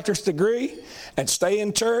get a doctorate degree and stay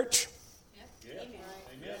in church,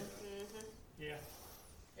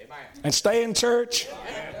 and stay in church,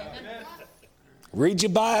 read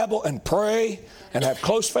your Bible and pray and have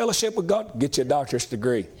close fellowship with God, get you a doctorate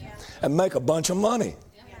degree and make a bunch of money.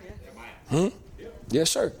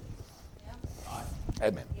 Yes, sir.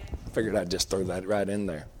 Amen. Figured I'd just throw that right in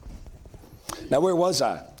there. Now, where was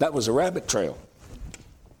I? That was a rabbit trail.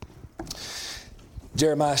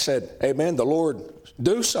 Jeremiah said, amen, the Lord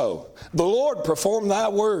do so. The Lord perform thy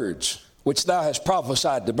words, which thou hast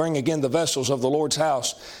prophesied, to bring again the vessels of the Lord's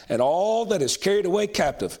house and all that is carried away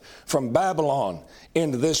captive from Babylon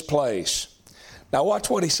into this place. Now watch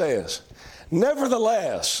what he says.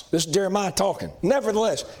 Nevertheless, this is Jeremiah talking.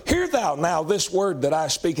 Nevertheless, hear thou now this word that I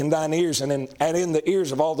speak in thine ears and in the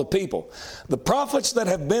ears of all the people. The prophets that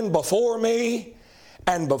have been before me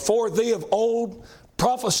and before thee of old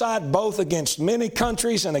prophesied both against many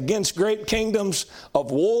countries and against great kingdoms,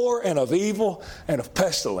 of war and of evil and of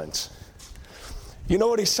pestilence. You know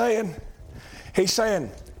what he's saying? He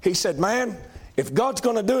said, man, if God's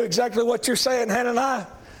going to do exactly what you're saying, Hananiah,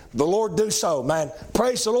 the Lord do so, man.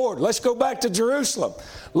 Praise the Lord. Let's go back to Jerusalem.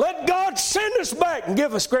 Let God send us back and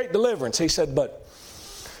give us great deliverance. He said, but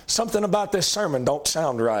something about this sermon don't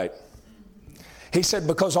sound right. He said,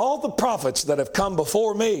 because all the prophets that have come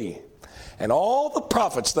before me and all the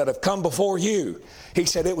prophets that have come before you, he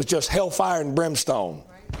said it was just hellfire and brimstone.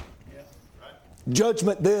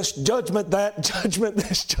 Judgment this, judgment that, judgment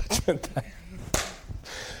this, judgment that.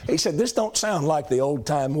 He said, this don't sound like the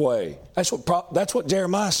old-time way. That's what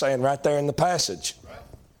Jeremiah's saying right there in the passage.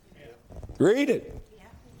 Read it.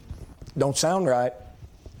 Don't sound right,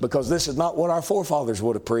 because this is not what our forefathers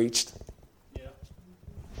would have preached.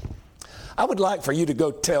 I would like for you to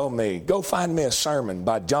go find me a sermon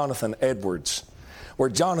by Jonathan Edwards, where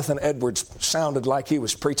Jonathan Edwards sounded like he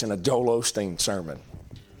was preaching a Joel Osteen sermon.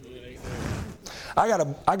 I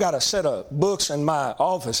got a set of books in my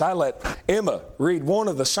office. I let Emma read one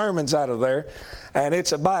of the sermons out of there, and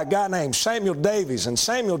it's by a guy named Samuel Davies. And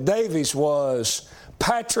Samuel Davies was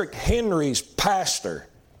Patrick Henry's pastor.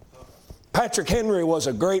 Patrick Henry was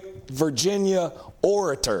a great Virginia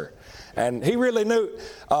orator, and he really knew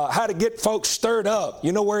how to get folks stirred up.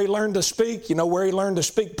 You know where he learned to speak? You know where he learned to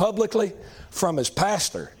speak publicly? From his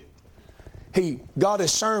pastor. He got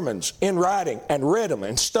his sermons in writing and read them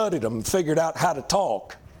and studied them and figured out how to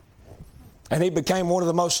talk. And he became one of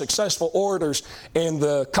the most successful orators in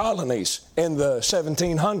the colonies in the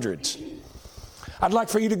 1700s. I'd like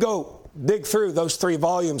for you to go dig through those 3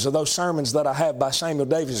 volumes of those sermons that I have by Samuel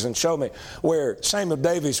Davies and show me where Samuel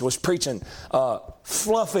Davies was preaching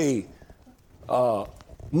fluffy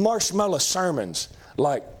marshmallow sermons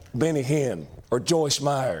like Benny Hinn or Joyce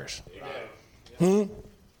Myers.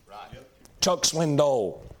 Chuck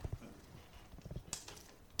Swindoll.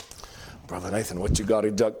 Brother Nathan, what you got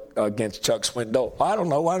against Chuck Swindoll? I don't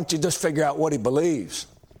know. Why don't you just figure out what he believes?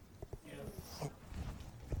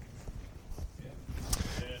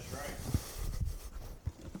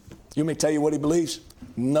 You may tell you what he believes?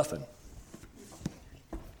 Nothing.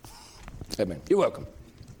 Amen. You're welcome.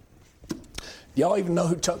 Y'all even know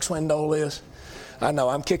who Chuck Swindoll is? I know,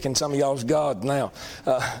 I'm kicking some of y'all's gods now.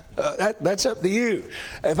 That's up to you.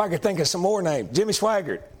 If I could think of some more names. Jimmy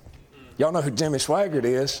Swaggart. Y'all know who Jimmy Swaggart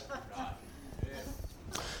is.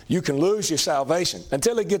 You can lose your salvation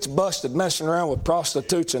until he gets busted messing around with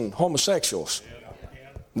prostitutes and homosexuals.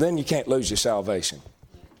 Then you can't lose your salvation.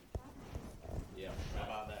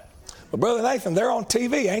 But Brother Nathan, they're on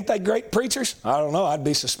TV. Ain't they great preachers? I don't know. I'd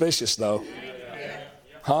be suspicious, though.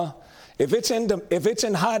 Huh? If it's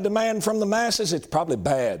in high demand from the masses, it's probably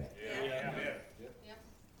bad.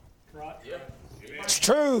 It's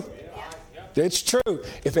true. It's true.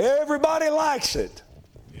 If everybody likes it,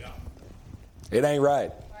 it ain't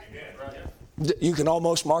right. You can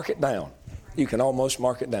almost mark it down. You can almost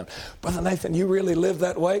mark it down. Brother Nathan, you really live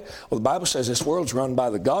that way? Well, the Bible says this world's run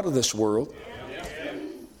by the God of this world.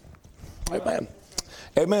 Amen.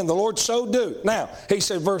 Amen. The Lord so do. Now, he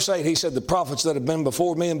said, verse 8, he said, the prophets that have been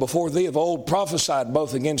before me and before thee of old prophesied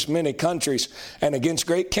both against many countries and against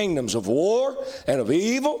great kingdoms, of war and of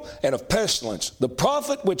evil and of pestilence. The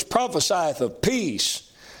prophet which prophesieth of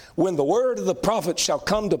peace, when the word of the prophet shall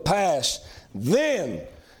come to pass, then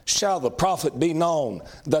shall the prophet be known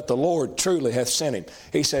that the Lord truly hath sent him.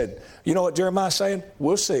 He said, you know what Jeremiah's saying?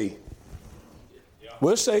 We'll see.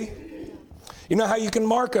 We'll see. You know how you can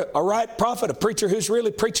mark a right prophet, a preacher who's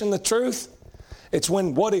really preaching the truth? It's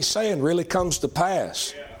when what he's saying really comes to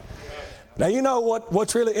pass. Now, you know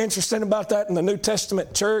what's really interesting about that in the New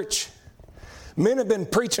Testament church? Men have been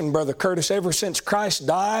preaching, Brother Curtis, ever since Christ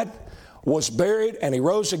died, was buried, and he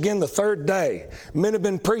rose again the third day. Men have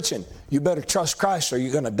been preaching, you better trust Christ or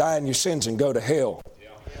you're going to die in your sins and go to hell.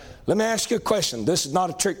 Let me ask you a question. This is not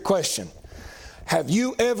a trick question. Have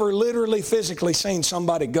you ever literally, physically seen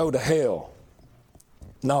somebody go to hell?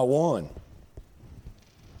 Not one.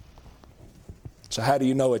 So how do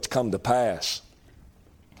you know it's come to pass?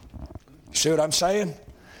 You see what I'm saying?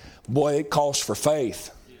 Boy, it calls for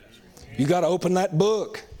faith. You got to open that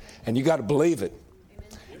book and you got to believe it.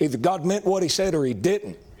 Either God meant what he said or he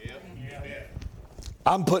didn't.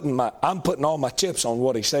 I'm putting all my chips on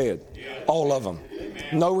what he said. All of them.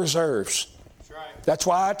 No reserves. That's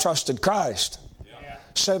why I trusted Christ.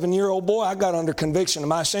 7-year-old boy, I got under conviction of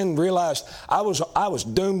my sin and realized I was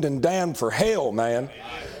doomed and damned for hell, man.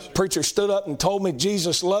 Preacher stood up and told me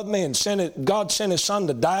Jesus loved me and God sent his son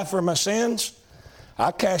to die for my sins.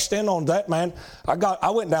 I cashed in on that, man. I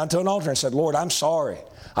went down to an altar and said, Lord, I'm sorry.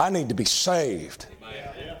 I need to be saved.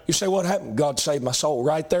 You say, what happened? God saved my soul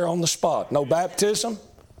right there on the spot. No baptism,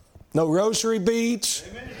 no rosary beads,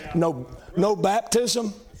 no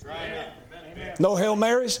baptism, no Hail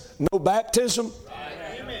Marys, no baptism.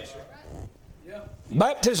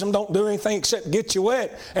 Baptism don't do anything except get you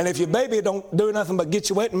wet. And if your baby don't do nothing but get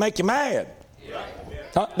you wet and make you mad.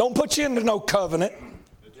 Don't put you into no covenant.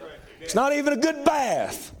 It's not even a good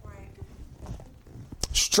bath.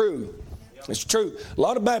 It's true. It's true. A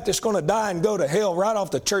lot of Baptists are going to die and go to hell right off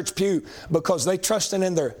the church pew because they trusting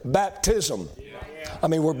in their baptism. I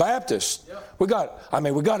mean, we're Baptists. We got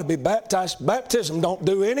to be baptized. Baptism don't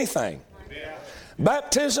do anything.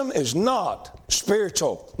 Baptism is not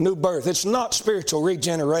spiritual new birth. It's not spiritual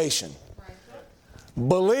regeneration.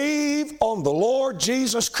 Believe on the Lord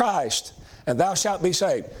Jesus Christ and thou shalt be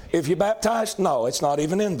saved. If you're baptized, no, it's not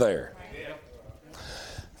even in there.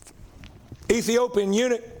 Ethiopian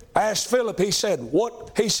eunuch asked Philip, he said,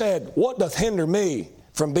 what doth hinder me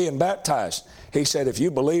from being baptized? He said, if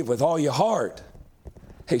you believe with all your heart,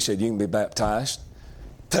 he said, you can be baptized.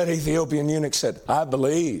 That Ethiopian eunuch said, I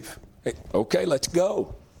believe. Okay, let's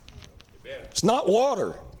go. It's not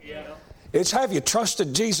water. It's have you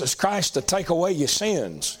trusted Jesus Christ to take away your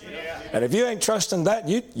sins. And if you ain't trusting that,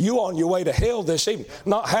 you on your way to hell this evening.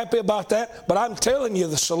 Not happy about that, but I'm telling you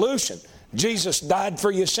the solution. Jesus died for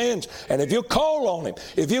your sins. And if you call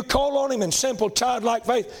on him in simple childlike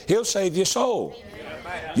faith, he'll save your soul.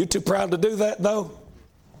 You too proud to do that though?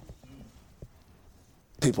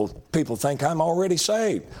 People think I'm already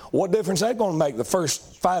saved. What difference is that going to make the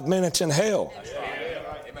first 5 minutes in hell?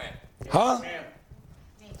 Huh?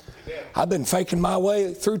 I've been faking my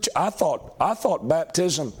way through. I thought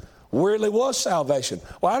baptism really was salvation.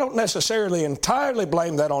 Well, I don't necessarily entirely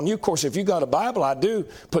blame that on you. Of course, if you got a Bible, I do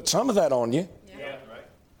put some of that on you.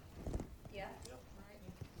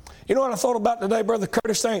 You know what I thought about today, Brother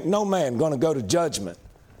Curtis? There ain't no man going to go to judgment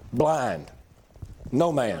blind.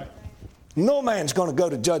 No man. No man's going to go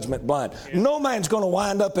to judgment blind. No man's going to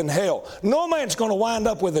wind up in hell. No man's going to wind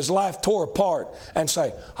up with his life tore apart and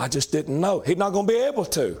say, I just didn't know. He's not going to be able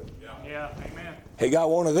to. Amen. He got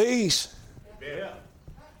one of these.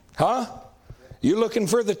 Huh? You looking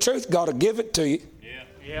for the truth, God will give it to you.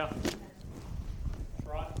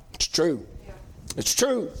 It's true. It's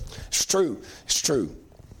true. It's true. It's true.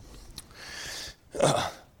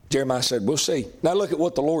 Jeremiah said, we'll see. Now look at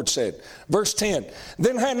what the Lord said. Verse 10,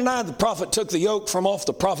 then Hananiah the prophet took the yoke from off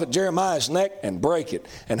the prophet Jeremiah's neck and brake it.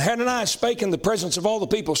 And Hananiah spake in the presence of all the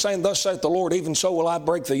people, saying, thus saith the Lord, even so will I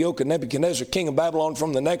break the yoke of Nebuchadnezzar, king of Babylon,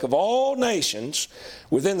 from the neck of all nations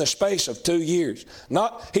within the space of 2 years.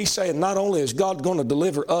 He's saying not only is God going to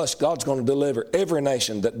deliver us, God's going to deliver every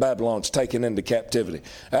nation that Babylon's taken into captivity.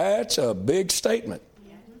 That's a big statement.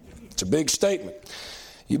 It's a big statement.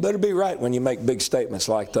 You better be right when you make big statements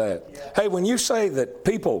like that. Hey, when you say that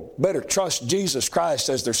people better trust Jesus Christ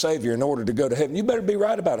as their Savior in order to go to heaven, you better be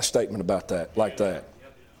right about a statement about that, like that.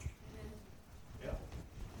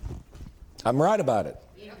 I'm right about it.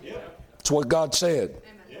 It's what God said.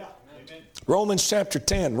 Romans chapter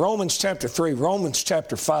 10, Romans chapter 3, Romans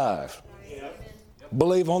chapter 5.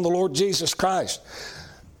 Believe on the Lord Jesus Christ,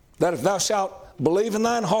 that if thou shalt believe in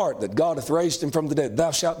thine heart that God hath raised him from the dead, thou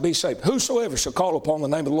shalt be saved. Whosoever shall call upon the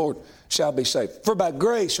name of the Lord shall be saved. For by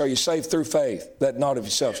grace are you saved through faith, that not of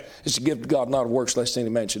yourselves. It's a gift of God, not of works, lest any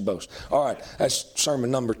man should boast. All right, that's sermon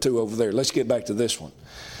number 2 over there. Let's get back to this one.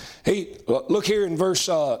 Look here in verse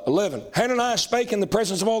 11. Hananiah spake in the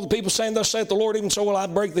presence of all the people, saying, Thus saith the Lord, even so will I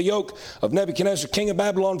break the yoke of Nebuchadnezzar, king of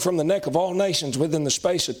Babylon, from the neck of all nations within the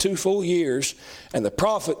space of 2 full years. And the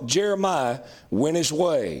prophet Jeremiah went his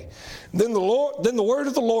way. Then the word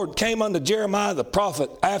of the Lord came unto Jeremiah the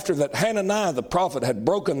prophet, after that Hananiah the prophet had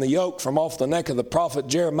broken the yoke from off the neck of the prophet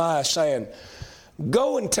Jeremiah, saying,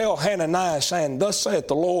 Go and tell Hananiah, saying, Thus saith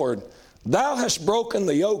the Lord, Thou hast broken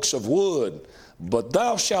the yokes of wood, but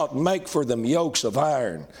thou shalt make for them yokes of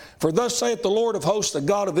iron. For thus saith the Lord of hosts, the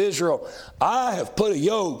God of Israel, I have put a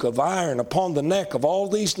yoke of iron upon the neck of all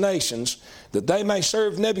these nations, that they may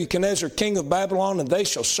serve Nebuchadnezzar, king of Babylon, and they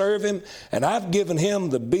shall serve him, and I've given him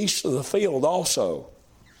the beasts of the field also.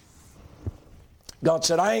 God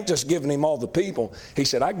said, I ain't just giving him all the people. He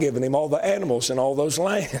said, I've given him all the animals in all those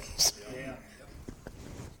lands.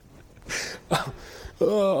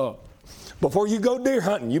 Oh. Before you go deer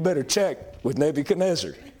hunting, you better check with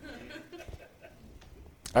Nebuchadnezzar.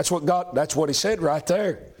 That's what he said right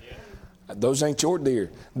there. Those ain't your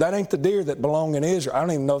deer. That ain't the deer that belong in Israel. I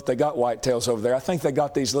don't even know if they got whitetails over there. I think they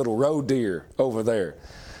got these little roe deer over there.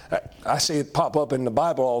 I see it pop up in the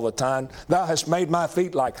Bible all the time. Thou hast made my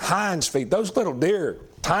feet like hinds' feet. Those little deer,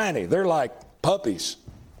 tiny. They're like puppies.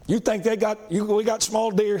 You think we got small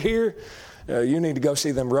deer here? You need to go see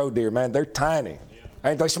them roe deer, man. They're tiny.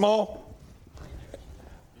 Ain't they small?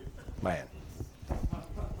 Man.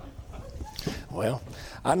 Well,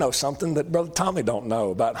 I know something that Brother Tommy don't know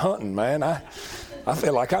about hunting, man. I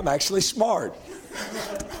feel like I'm actually smart.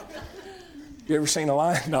 You ever seen a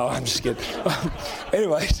lion? No, I'm just kidding.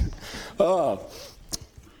 Anyways,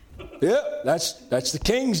 that's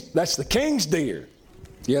the king's deer.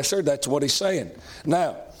 Yes, sir, that's what he's saying.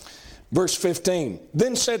 Now, verse 15.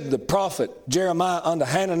 Then said the prophet Jeremiah unto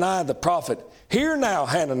Hananiah the prophet, Hear now,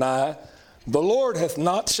 Hananiah, the Lord hath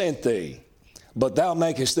not sent thee, but thou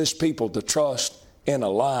makest this people to trust in a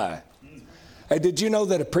lie. Hey, did you know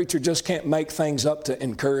that a preacher just can't make things up to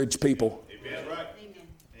encourage people? Amen. Right.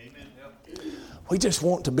 Amen. We just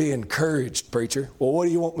want to be encouraged, preacher. Well, what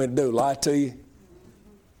do you want me to do? Lie to you?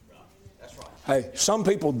 That's right. Hey, some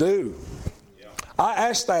people do. I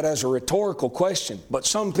ask that as a rhetorical question, but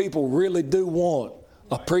some people really do want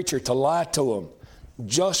a preacher to lie to them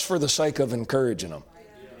just for the sake of encouraging them.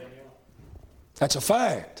 That's a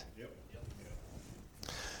fact.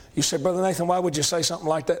 You say, Brother Nathan, why would you say something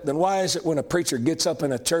like that? Then why is it when a preacher gets up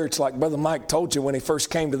in a church, like Brother Mike told you when he first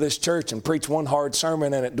came to this church and preached one hard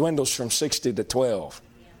sermon and it dwindles from 60 to 12?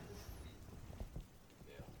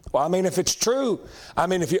 Well, I mean, if it's true,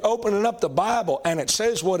 if you're opening up the Bible and it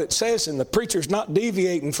says what it says and the preacher's not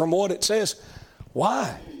deviating from what it says,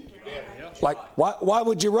 why? Like, why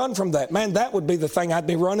would you run from that? Man, that would be the thing I'd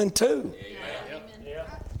be running to.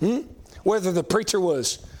 Whether the preacher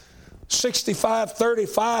was 65,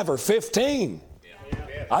 35, or 15,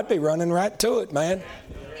 I'd be running right to it, man.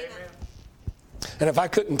 And if I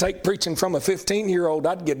couldn't take preaching from a 15-year-old,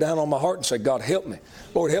 I'd get down on my heart and say, God, help me.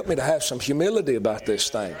 Lord, help me to have some humility about this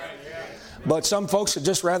thing. But some folks would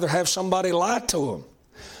just rather have somebody lie to them.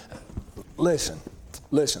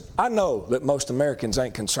 Listen, I know that most Americans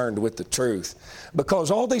ain't concerned with the truth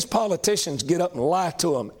because all these politicians get up and lie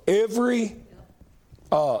to them every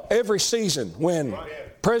season when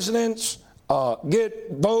presidents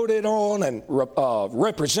get voted on and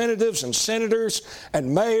representatives and senators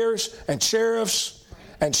and mayors and sheriffs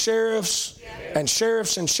and sheriffs and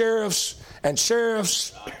sheriffs and sheriffs and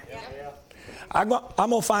sheriffs. I'm going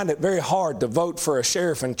to find it very hard to vote for a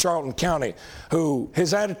sheriff in Charlton County who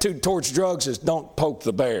his attitude towards drugs is don't poke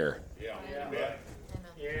the bear. Yeah,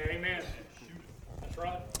 amen. That's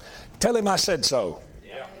right. Tell him I said so.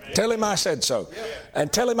 Tell him I said so.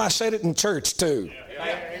 And tell him I said it in church too.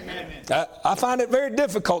 I find it very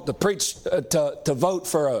difficult to preach, to vote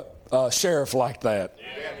for a sheriff like that.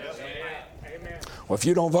 Well, if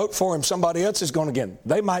you don't vote for him, somebody else is going to get him.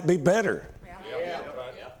 They might be better.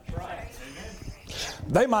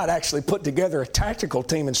 They might actually put together a tactical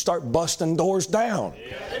team and start busting doors down.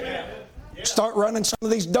 Start running some of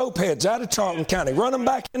these dope heads out of Charlton County. Run them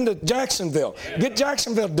back into Jacksonville. Get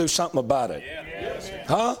Jacksonville to do something about it.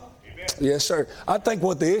 Huh? Yes, sir. I think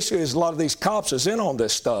what the issue is a lot of these cops is in on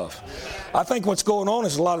this stuff. I think what's going on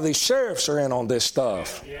is a lot of these sheriffs are in on this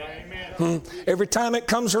stuff. Every time it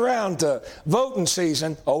comes around to voting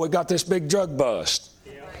season, we got this big drug bust.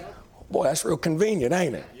 Boy, that's real convenient,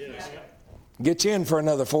 ain't it? Get you in for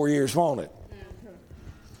another 4 years, won't it?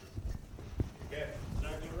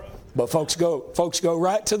 But folks go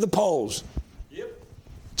right to the polls.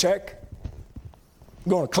 Check. I'm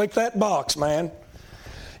going to click that box, man.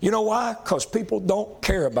 You know why? Because people don't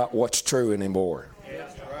care about what's true anymore.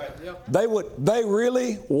 They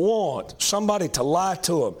really want somebody to lie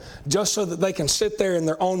to them just so that they can sit there in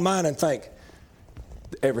their own mind and think,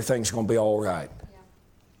 everything's going to be all right.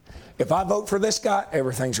 If I vote for this guy,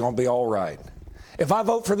 everything's going to be all right. If I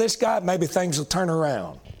vote for this guy, maybe things will turn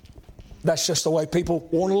around. That's just the way people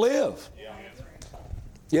want to live.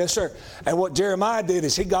 Yes, sir. And what Jeremiah did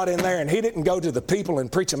is he got in there and he didn't go to the people and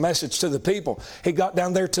preach a message to the people. He got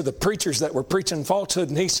down there to the preachers that were preaching falsehood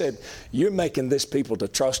and he said, you're making this people to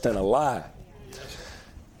trust in a lie.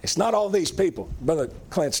 It's not all these people. Brother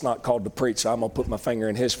Clint's not called to preach, so I'm going to put my finger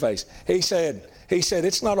in his face. He said,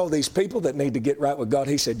 it's not all these people that need to get right with God.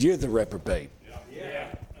 He said, you're the reprobate. Yeah,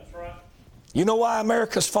 that's right. You know why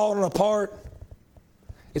America's falling apart?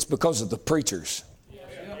 It's because of the preachers.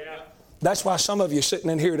 That's why some of you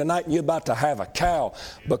sitting in here tonight and you're about to have a cow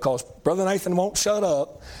because Brother Nathan won't shut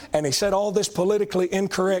up and he said all this politically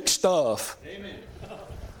incorrect stuff. Amen.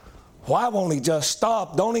 Why won't he just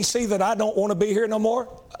stop? Don't he see that I don't want to be here no more?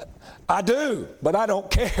 I do, but I don't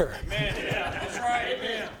care. Amen. Yeah, that's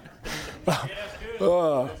right. Amen.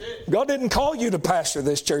 God didn't call you to pastor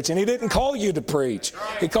this church and He didn't call you to preach.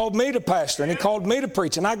 He called me to pastor and He called me to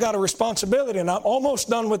preach and I got a responsibility and I'm almost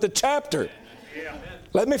done with the chapter. Yeah.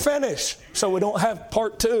 Let me finish so we don't have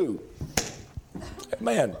part 2.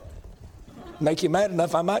 Man, make you mad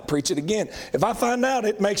enough, I might preach it again. If I find out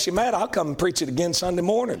it makes you mad, I'll come and preach it again Sunday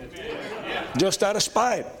morning. Just out of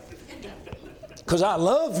spite. Because I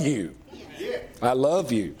love you. I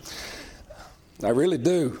love you. I really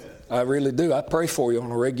do. I really do. I pray for you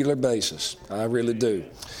on a regular basis. I really do.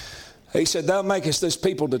 He said, thou makest this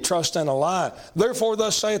people to trust in a lie. Therefore,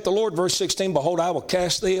 thus saith the Lord, verse 16, behold, I will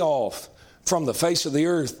cast thee off from the face of the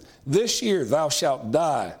earth. This year thou shalt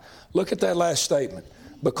die. Look at that last statement.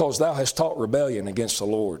 Because thou hast taught rebellion against the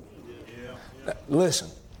Lord.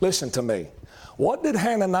 Listen to me. What did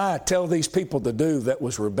Hananiah tell these people to do that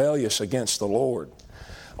was rebellious against the Lord?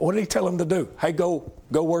 What did he tell them to do? Hey, go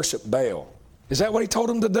worship Baal. Is that what he told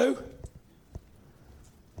them to do?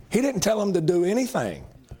 He didn't tell them to do anything.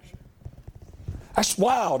 That's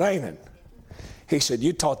wild, ain't it? He said,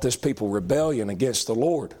 you taught this people rebellion against the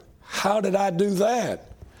Lord. How did I do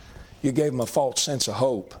that? You gave them a false sense of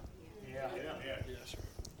hope.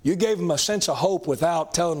 You gave them a sense of hope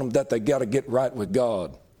without telling them that they got to get right with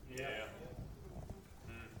God.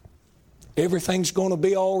 Everything's going to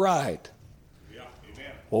be all right.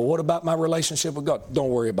 Well, what about my relationship with God? Don't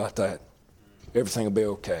worry about that. Everything will be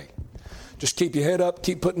okay. Just keep your head up,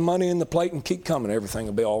 keep putting money in the plate, and keep coming. Everything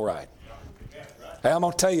will be all right. Hey, I'm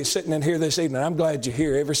going to tell you, sitting in here this evening, I'm glad you're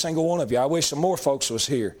here, every single one of you. I wish some more folks was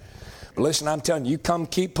here. But listen, I'm telling you, you come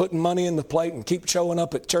keep putting money in the plate and keep showing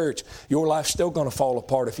up at church, your life's still going to fall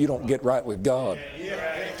apart if you don't get right with God.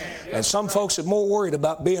 And some folks are more worried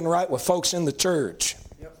about being right with folks in the church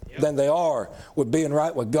than they are with being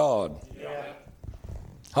right with God.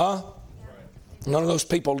 Huh? None of those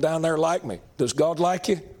people down there like me. Does God like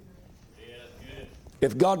you?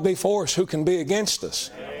 If God be for us, who can be against us?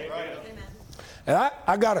 And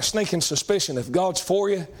I got a sneaking suspicion if God's for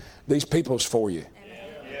you, these people's for you.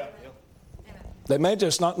 They may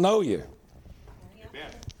just not know you.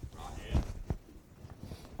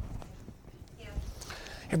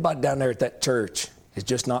 Everybody down there at that church is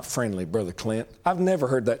just not friendly, Brother Clint. I've never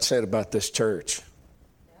heard that said about this church.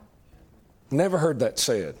 Never heard that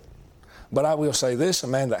said. But I will say this, a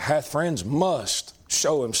man that hath friends must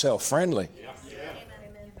show himself friendly.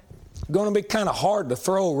 It's going to be kind of hard to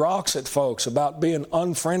throw rocks at folks about being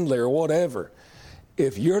unfriendly or whatever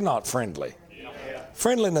if you're not friendly.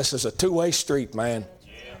 Friendliness is a two-way street, man.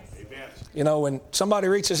 You know, when somebody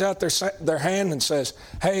reaches out their hand and says,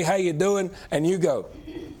 hey, how you doing? And you go.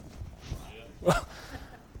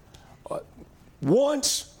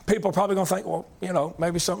 Once, people are probably going to think, well, you know,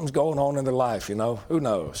 maybe something's going on in their life, you know. Who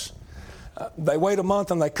knows? They wait a month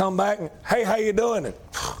and they come back and, hey, how you doing? And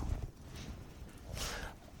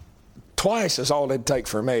twice is all it'd take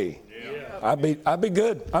for me. I'd be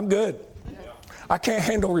good. I'm good. I can't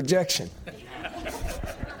handle rejection.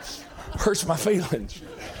 Hurts my feelings.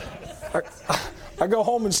 I go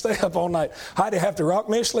home and stay up all night. Heidi have to rock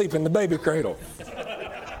me asleep in the baby cradle.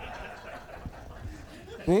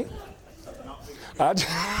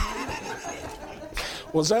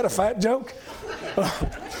 Was that a fat joke?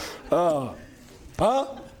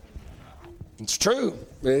 It's true.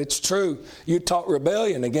 It's true. You taught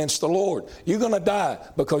rebellion against the Lord. You're going to die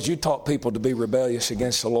because you taught people to be rebellious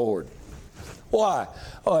against the Lord. Why?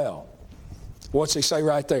 Well, what's he say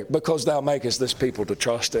right there? Because thou makest this people to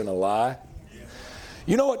trust in a lie.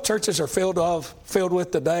 You know what churches are filled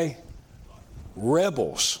with today?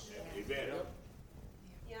 Rebels.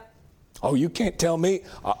 Oh, you can't tell me.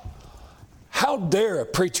 How dare a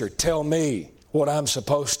preacher tell me what I'm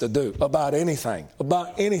supposed to do about anything?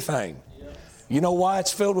 About anything. You know why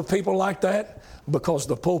it's filled with people like that? Because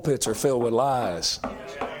the pulpits are filled with lies.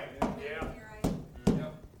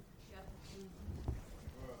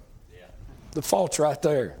 The fault's right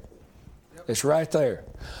there. It's right there.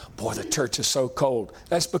 Boy, the church is so cold.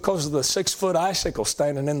 That's because of the 6-foot icicle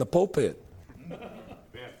standing in the pulpit.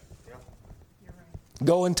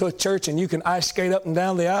 Go into a church and you can ice skate up and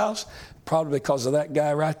down the aisles, probably because of that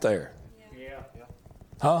guy right there.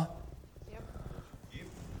 Huh?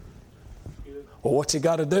 Well, what's he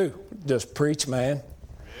got to do? Just preach, man.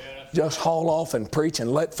 Just haul off and preach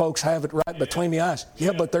and let folks have it right between the eyes.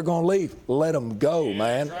 Yeah, but they're going to leave. Let them go,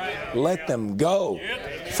 man. Let them go.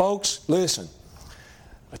 Folks, listen.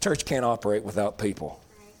 A church can't operate without people.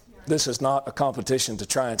 This is not a competition to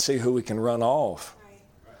try and see who we can run off.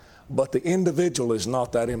 But the individual is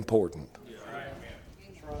not that important.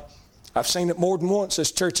 I've seen it more than once.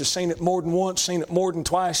 This church has seen it more than once, seen it more than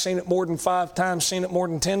twice, seen it more than 5 times, seen it more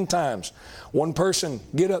than 10 times. One person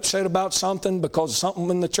get upset about something because something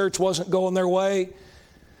in the church wasn't going their way.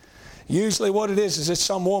 Usually what it is it's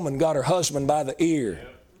some woman got her husband by the ear.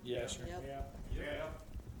 Yes, sir.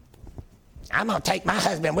 I'm going to take my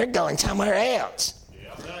husband. We're going somewhere else.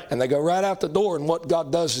 And they go right out the door, and what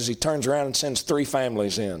God does is He turns around and sends 3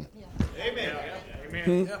 families in. Amen.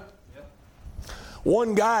 Amen.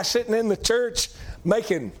 One guy sitting in the church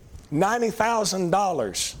making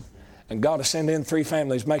 $90,000, and God will send in 3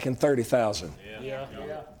 families making $30,000.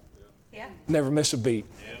 Never miss a beat.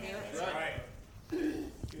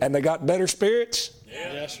 And they got better spirits.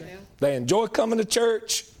 Yes, sir. They enjoy coming to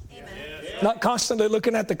church. Not constantly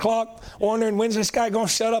looking at the clock, wondering, when's this guy going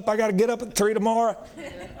to shut up? I got to get up at 3 tomorrow.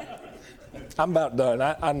 I'm about done.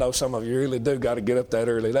 I know some of you really do got to get up that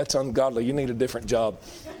early. That's ungodly. You need a different job.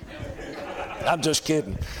 I'm just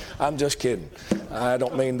kidding. I'm just kidding. I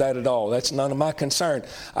don't mean that at all. That's none of my concern.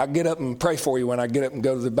 I get up and pray for you when I get up and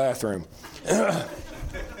go to the bathroom.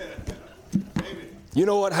 You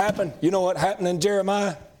know what happened? You know what happened in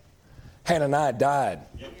Jeremiah? Hananiah died.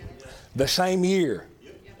 The same year.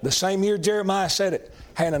 The same year Jeremiah said it,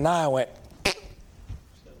 Hananiah went.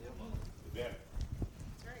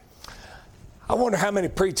 I wonder how many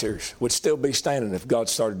preachers would still be standing if God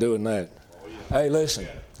started doing that. Hey, listen,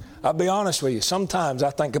 I'll be honest with you. Sometimes I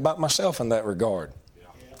think about myself in that regard.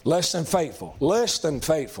 Less than faithful,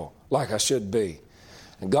 like I should be.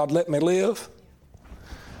 And God let me live.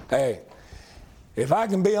 Hey, if I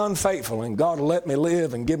can be unfaithful and God will let me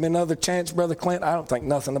live and give me another chance, Brother Clint, I don't think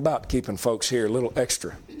nothing about keeping folks here a little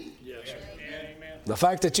extra. The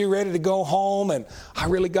fact that you're ready to go home and I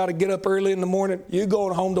really got to get up early in the morning, you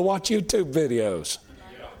going home to watch YouTube videos.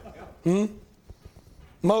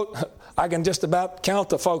 I can just about count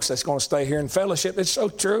the folks that's going to stay here in fellowship. It's so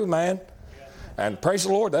true, man. And praise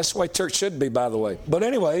the Lord, that's the way church should be, by the way. But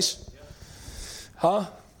anyways,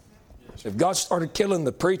 if God started killing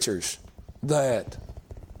the preachers that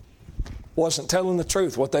wasn't telling the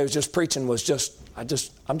truth, what they was just preaching was I'm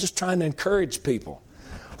just trying to encourage people.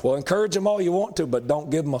 Well, encourage them all you want to, but don't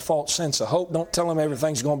give them a false sense of hope. Don't tell them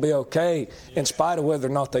everything's going to be okay in spite of whether or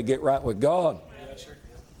not they get right with God.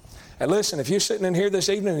 And listen, if you're sitting in here this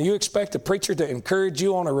evening and you expect a preacher to encourage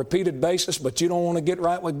you on a repeated basis, but you don't want to get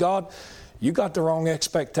right with God, you got the wrong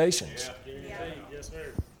expectations.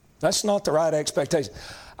 That's not the right expectation.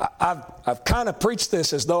 I've kind of preached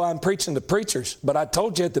this as though I'm preaching to preachers, but I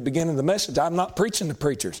told you at the beginning of the message, I'm not preaching to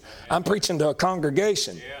preachers. I'm preaching to a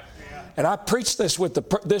congregation. And I preach this with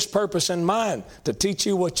this purpose in mind, to teach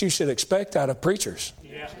you what you should expect out of preachers.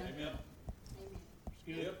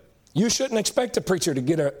 You shouldn't expect a preacher to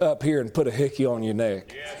get up here and put a hickey on your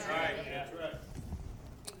neck.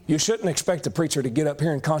 You shouldn't expect a preacher to get up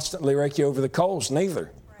here and constantly rake you over the coals,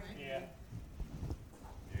 neither.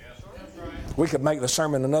 We could make the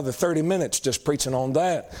sermon another 30 minutes just preaching on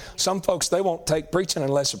that. Some folks, they won't take preaching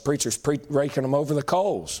unless a preacher's raking them over the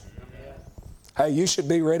coals. Hey, you should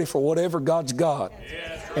be ready for whatever God's got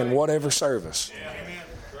in whatever service.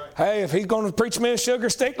 Hey, if He's going to preach me a sugar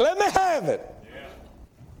stick, let me have it.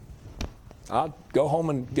 I'll go home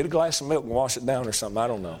and get a glass of milk and wash it down or something. I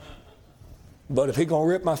don't know. But if He's going to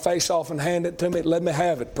rip my face off and hand it to me, let me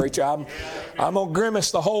have it, preacher. I'm going to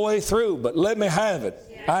grimace the whole way through, but let me have it.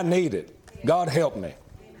 I need it. God help me.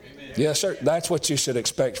 Yes, sir. That's what you should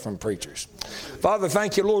expect from preachers. Father,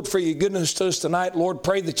 thank you, Lord, for your goodness to us tonight. Lord,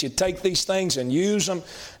 pray that you take these things and use them.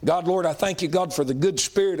 God, Lord, I thank you, God, for the good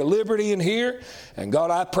spirit of liberty in here. And God,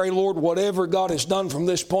 I pray, Lord, whatever God has done from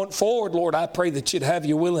this point forward, Lord, I pray that you'd have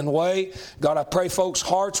your willing way. God, I pray folks'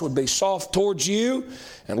 hearts would be soft towards you.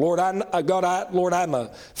 And Lord, I'm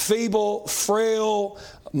a feeble, frail,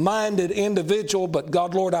 minded individual, but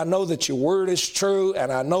God, Lord, I know that your word is true,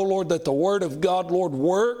 and I know, Lord, that the word of God, Lord,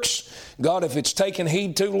 works. God, if it's taken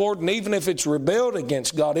heed to, Lord, and even if it's rebelled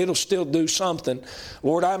against God, it'll still do something.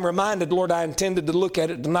 Lord, I'm reminded, Lord, I intended to look at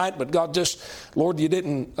it tonight, but God, just, Lord, you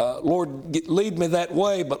didn't, Lord, lead me that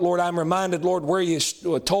way. But Lord, I'm reminded, Lord, where you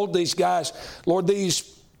told these guys, Lord,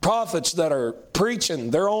 these prophets that are preaching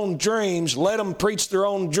their own dreams, let them preach their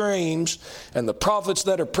own dreams. And the prophets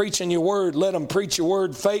that are preaching your word, let them preach your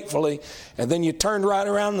word faithfully. And then you turned right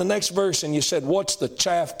around in the next verse and you said, what's the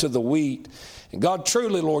chaff to the wheat? And God,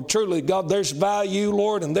 truly, Lord, truly, God, there's value,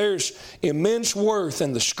 Lord, and there's immense worth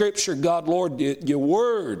in the Scripture, God, Lord. Your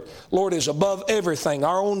word, Lord, is above everything.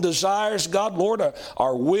 Our own desires, God, Lord,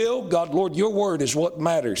 our will, God, Lord, your word is what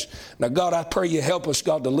matters. Now, God, I pray you help us,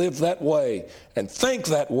 God, to live that way and think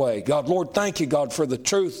that way. God, Lord, thank you, God, for the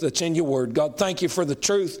truth that's in your word. God, thank you for the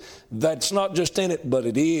truth that's not just in it, but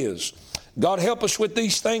it is. God, help us with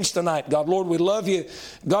these things tonight. God, Lord, we love you.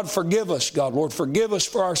 God, forgive us. God, Lord, forgive us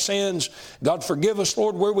for our sins. God, forgive us,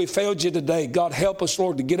 Lord, where we failed you today. God, help us,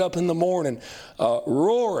 Lord, to get up in the morning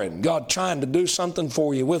roaring, God, trying to do something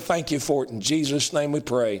for you. We'll thank you for it. In Jesus' name we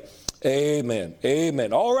pray. Amen.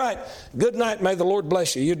 Amen. All right. Good night. May the Lord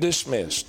bless you. You're dismissed.